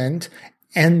Amendment.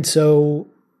 And so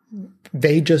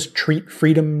they just treat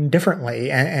freedom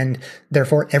differently. And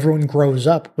therefore everyone grows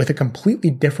up with a completely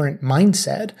different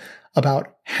mindset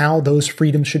about how those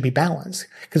freedoms should be balanced.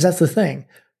 Because that's the thing.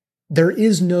 There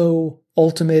is no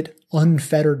ultimate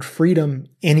unfettered freedom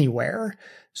anywhere.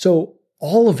 So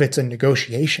all of it's a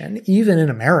negotiation. Even in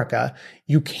America,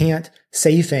 you can't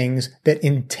say things that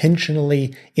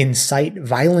intentionally incite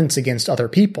violence against other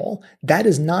people. That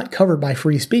is not covered by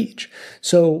free speech.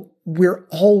 So we're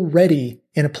already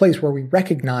in a place where we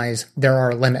recognize there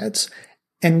are limits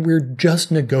and we're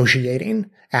just negotiating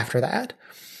after that.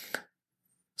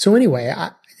 So anyway,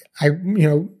 I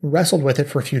wrestled with it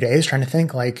for a few days trying to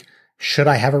think like, should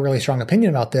I have a really strong opinion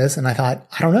about this? And I thought,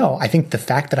 I don't know. I think the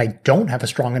fact that I don't have a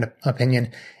strong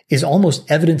opinion is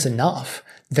almost evidence enough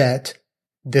that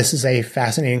this is a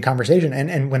fascinating conversation.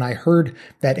 And when I heard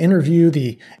that interview,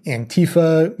 the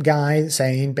Antifa guy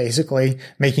saying, basically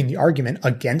making the argument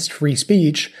against free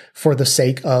speech for the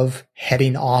sake of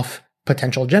heading off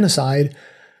potential genocide,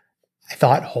 I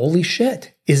thought, holy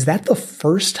shit, is that the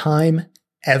first time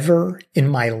ever in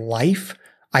my life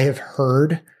I have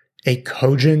heard a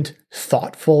cogent,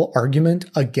 thoughtful argument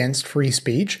against free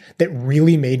speech that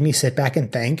really made me sit back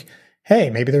and think, hey,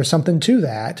 maybe there's something to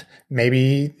that.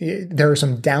 Maybe there are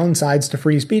some downsides to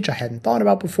free speech I hadn't thought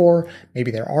about before.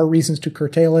 Maybe there are reasons to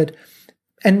curtail it.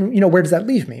 And, where does that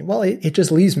leave me? Well, it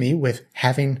just leaves me with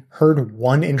having heard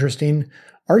one interesting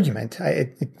argument.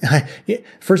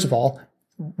 First of all,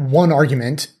 one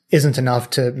argument isn't enough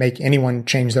to make anyone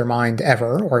change their mind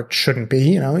ever, or it shouldn't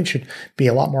be. It should be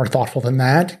a lot more thoughtful than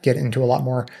that, get into a lot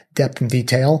more depth and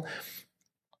detail.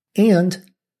 And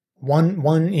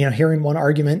hearing one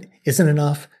argument isn't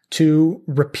enough to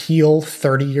repeal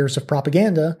 30 years of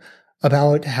propaganda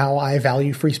about how I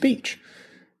value free speech.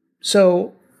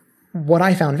 So what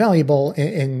I found valuable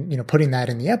in putting that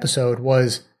in the episode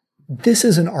was this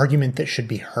is an argument that should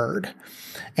be heard.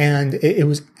 And it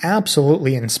was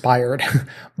absolutely inspired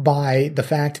by the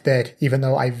fact that even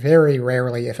though I very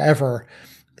rarely, if ever,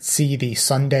 see the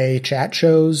Sunday chat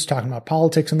shows talking about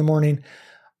politics in the morning,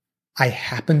 I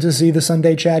happened to see the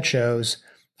Sunday chat shows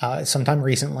sometime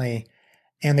recently,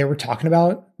 and they were talking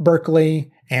about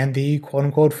Berkeley and the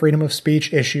quote-unquote freedom of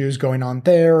speech issues going on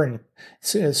there, and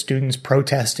students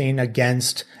protesting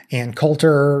against Ann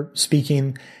Coulter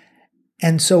speaking.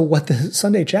 And so what the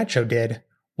Sunday chat show did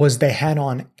was they had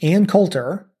on Ann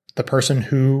Coulter, the person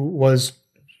who was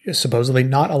supposedly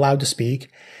not allowed to speak,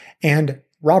 and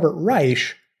Robert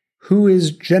Reich, who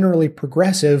is generally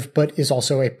progressive, but is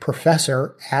also a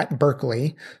professor at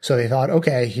Berkeley. So they thought,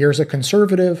 okay, here's a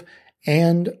conservative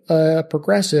and a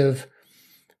progressive,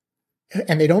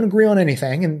 and they don't agree on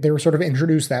anything. And they were sort of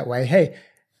introduced that way. Hey,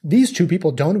 these two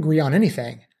people don't agree on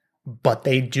anything, but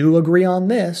they do agree on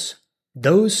this.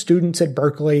 Those students at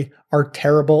Berkeley are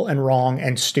terrible and wrong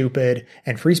and stupid,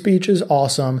 and free speech is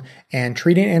awesome, and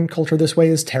treating Ann Coulter this way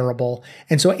is terrible.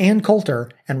 And so Ann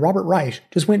Coulter and Robert Reich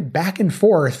just went back and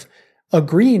forth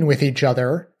agreeing with each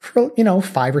other for,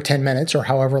 5 or 10 minutes or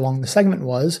however long the segment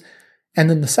was. And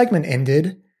then the segment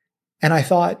ended, and I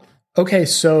thought, okay,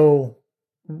 so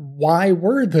why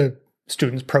were the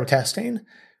students protesting?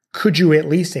 Could you at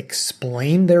least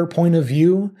explain their point of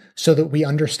view so that we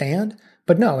understand?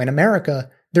 But no, in America,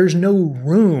 there's no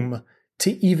room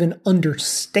to even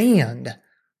understand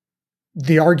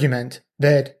the argument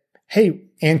that, hey,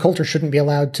 Ann Coulter shouldn't be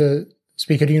allowed to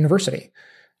speak at a university.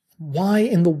 Why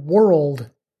in the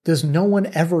world does no one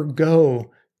ever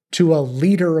go to a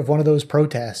leader of one of those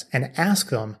protests and ask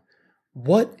them,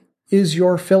 what is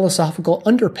your philosophical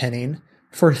underpinning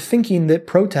for thinking that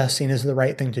protesting is the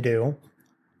right thing to do,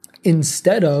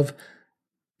 instead of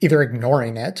either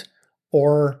ignoring it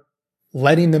or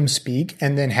letting them speak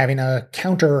and then having a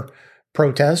counter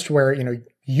protest where,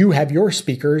 you have your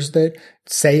speakers that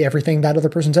say everything that other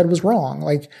person said was wrong.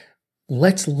 Like,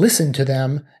 let's listen to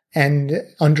them and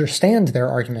understand their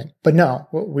argument. But no,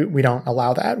 we don't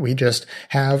allow that. We just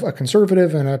have a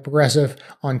conservative and a progressive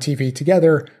on TV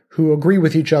together who agree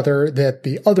with each other that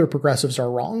the other progressives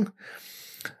are wrong.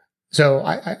 So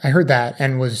I heard that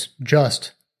and was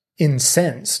just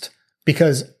incensed,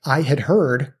 because I had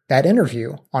heard that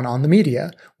interview on the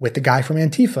media with the guy from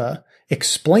Antifa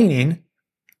explaining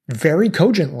very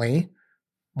cogently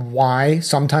why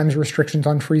sometimes restrictions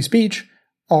on free speech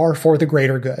are for the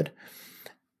greater good.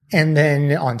 And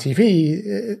then on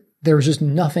TV, there was just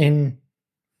nothing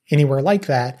anywhere like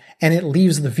that. And it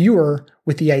leaves the viewer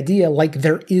with the idea like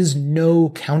there is no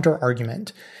counter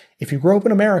argument. If you grow up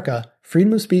in America,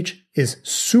 freedom of speech is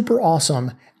super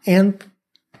awesome, and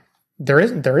there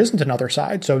isn't another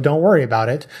side, so don't worry about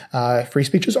it. Free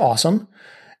speech is awesome,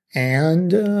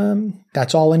 and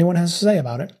that's all anyone has to say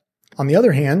about it. On the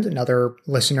other hand, another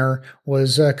listener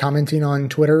was commenting on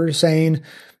Twitter saying,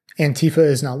 Antifa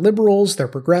is not liberals, they're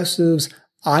progressives.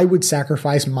 I would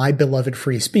sacrifice my beloved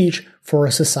free speech for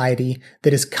a society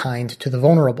that is kind to the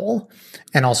vulnerable.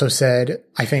 And also said,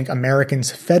 I think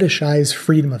Americans fetishize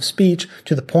freedom of speech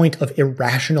to the point of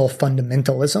irrational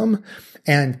fundamentalism.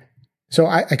 And so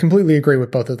I completely agree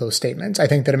with both of those statements. I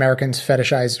think that Americans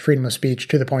fetishize freedom of speech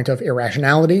to the point of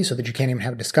irrationality so that you can't even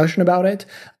have a discussion about it.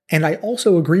 And I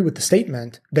also agree with the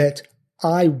statement that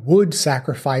I would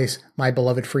sacrifice my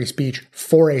beloved free speech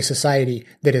for a society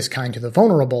that is kind to the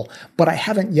vulnerable, but I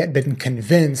haven't yet been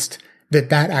convinced that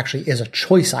that actually is a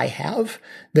choice I have,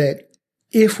 that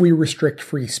if we restrict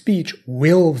free speech,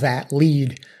 will that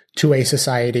lead to a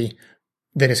society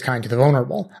that is kind to the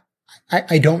vulnerable?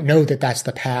 I don't know that that's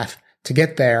the path to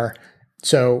get there.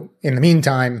 So in the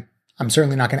meantime, I'm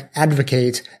certainly not going to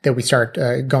advocate that we start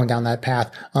going down that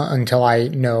path until I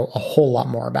know a whole lot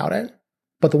more about it.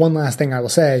 But the one last thing I will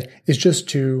say is just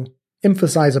to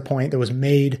emphasize a point that was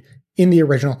made in the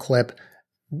original clip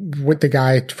with the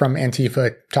guy from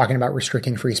Antifa talking about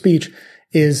restricting free speech,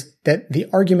 is that the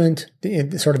argument,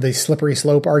 sort of the slippery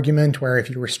slope argument, where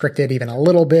if you restrict it even a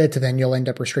little bit, then you'll end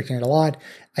up restricting it a lot,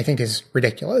 I think is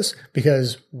ridiculous,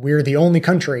 because we're the only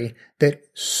country that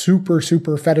super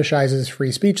fetishizes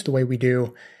free speech the way we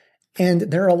do. And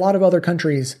there are a lot of other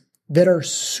countries that are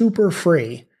super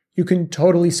free. You can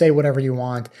totally say whatever you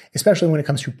want, especially when it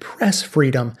comes to press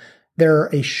freedom. There are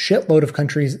a shitload of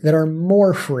countries that are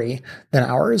more free than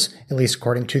ours, at least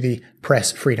according to the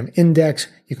Press Freedom Index.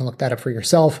 You can look that up for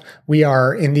yourself. We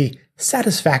are in the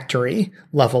satisfactory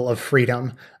level of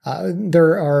freedom.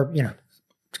 There are, a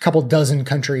couple dozen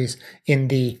countries in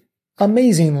the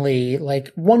amazingly,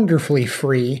 wonderfully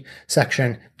free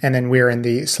section, and then we're in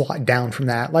the slot down from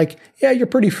that. You're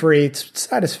pretty free. It's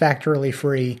satisfactorily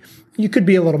free. You could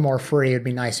be a little more free. It'd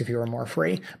be nice if you were more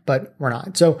free, but we're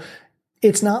not. So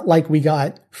it's not like we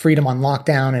got freedom on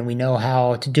lockdown and we know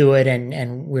how to do it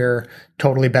and we're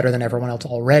totally better than everyone else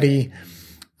already.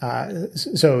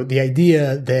 So the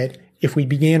idea that if we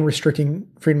began restricting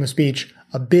freedom of speech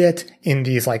a bit in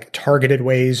these targeted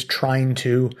ways, trying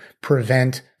to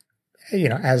prevent,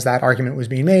 as that argument was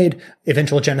being made,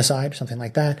 eventual genocide, something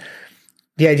like that,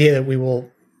 the idea that we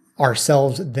will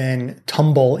ourselves then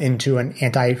tumble into an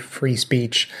anti-free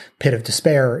speech pit of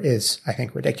despair is, I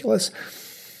think, ridiculous.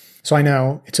 So I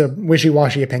know it's a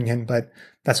wishy-washy opinion, but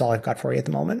that's all I've got for you at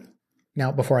the moment. Now,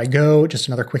 before I go, just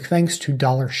another quick thanks to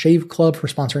Dollar Shave Club for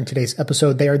sponsoring today's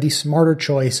episode. They are the smarter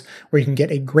choice where you can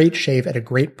get a great shave at a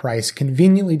great price,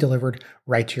 conveniently delivered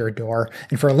right to your door.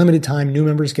 And for a limited time, new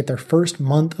members get their first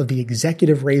month of the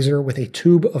Executive Razor with a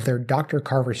tube of their Dr.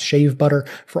 Carver's shave butter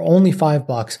for only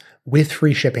 $5 with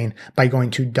free shipping by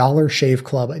going to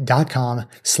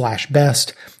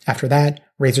dollarshaveclub.com/best. After that,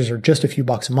 razors are just a few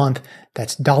bucks a month.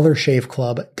 That's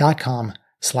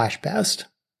dollarshaveclub.com/best.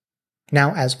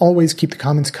 Now, as always, keep the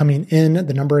comments coming in.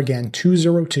 The number again,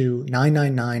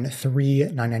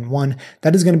 202-999-3991.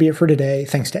 That is going to be it for today.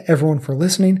 Thanks to everyone for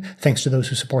listening. Thanks to those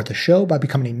who support the show by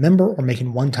becoming a member or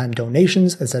making one-time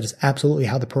donations, as that is absolutely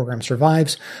how the program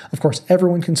survives. Of course,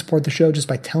 everyone can support the show just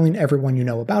by telling everyone you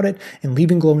know about it and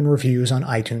leaving glowing reviews on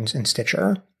iTunes and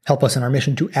Stitcher. Help us in our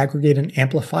mission to aggregate and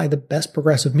amplify the best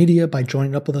progressive media by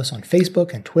joining up with us on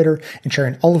Facebook and Twitter and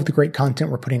sharing all of the great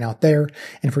content we're putting out there.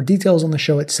 And for details on the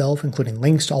show itself, including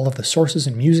links to all of the sources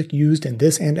and music used in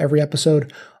this and every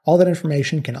episode, all that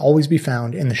information can always be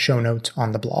found in the show notes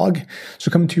on the blog. So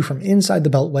coming to you from inside the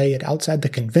Beltway and outside the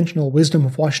conventional wisdom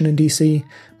of Washington, D.C.,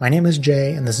 my name is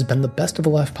Jay, and this has been the Best of the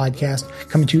Left podcast,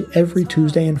 coming to you every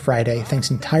Tuesday and Friday,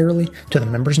 thanks entirely to the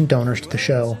members and donors to the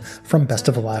show from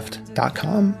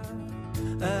bestoftheleft.com.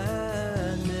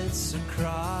 And it's a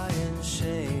crying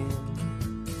shame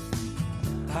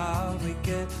how we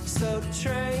get so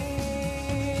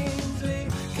trained. We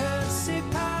can't see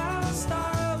past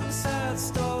all the sad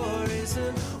stories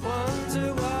and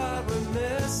wonder what we're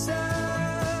missing.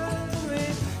 We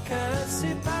can't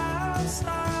see past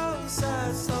all the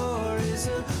sad stories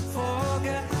and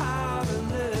forget how to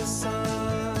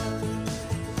listen.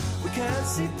 We can't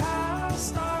see past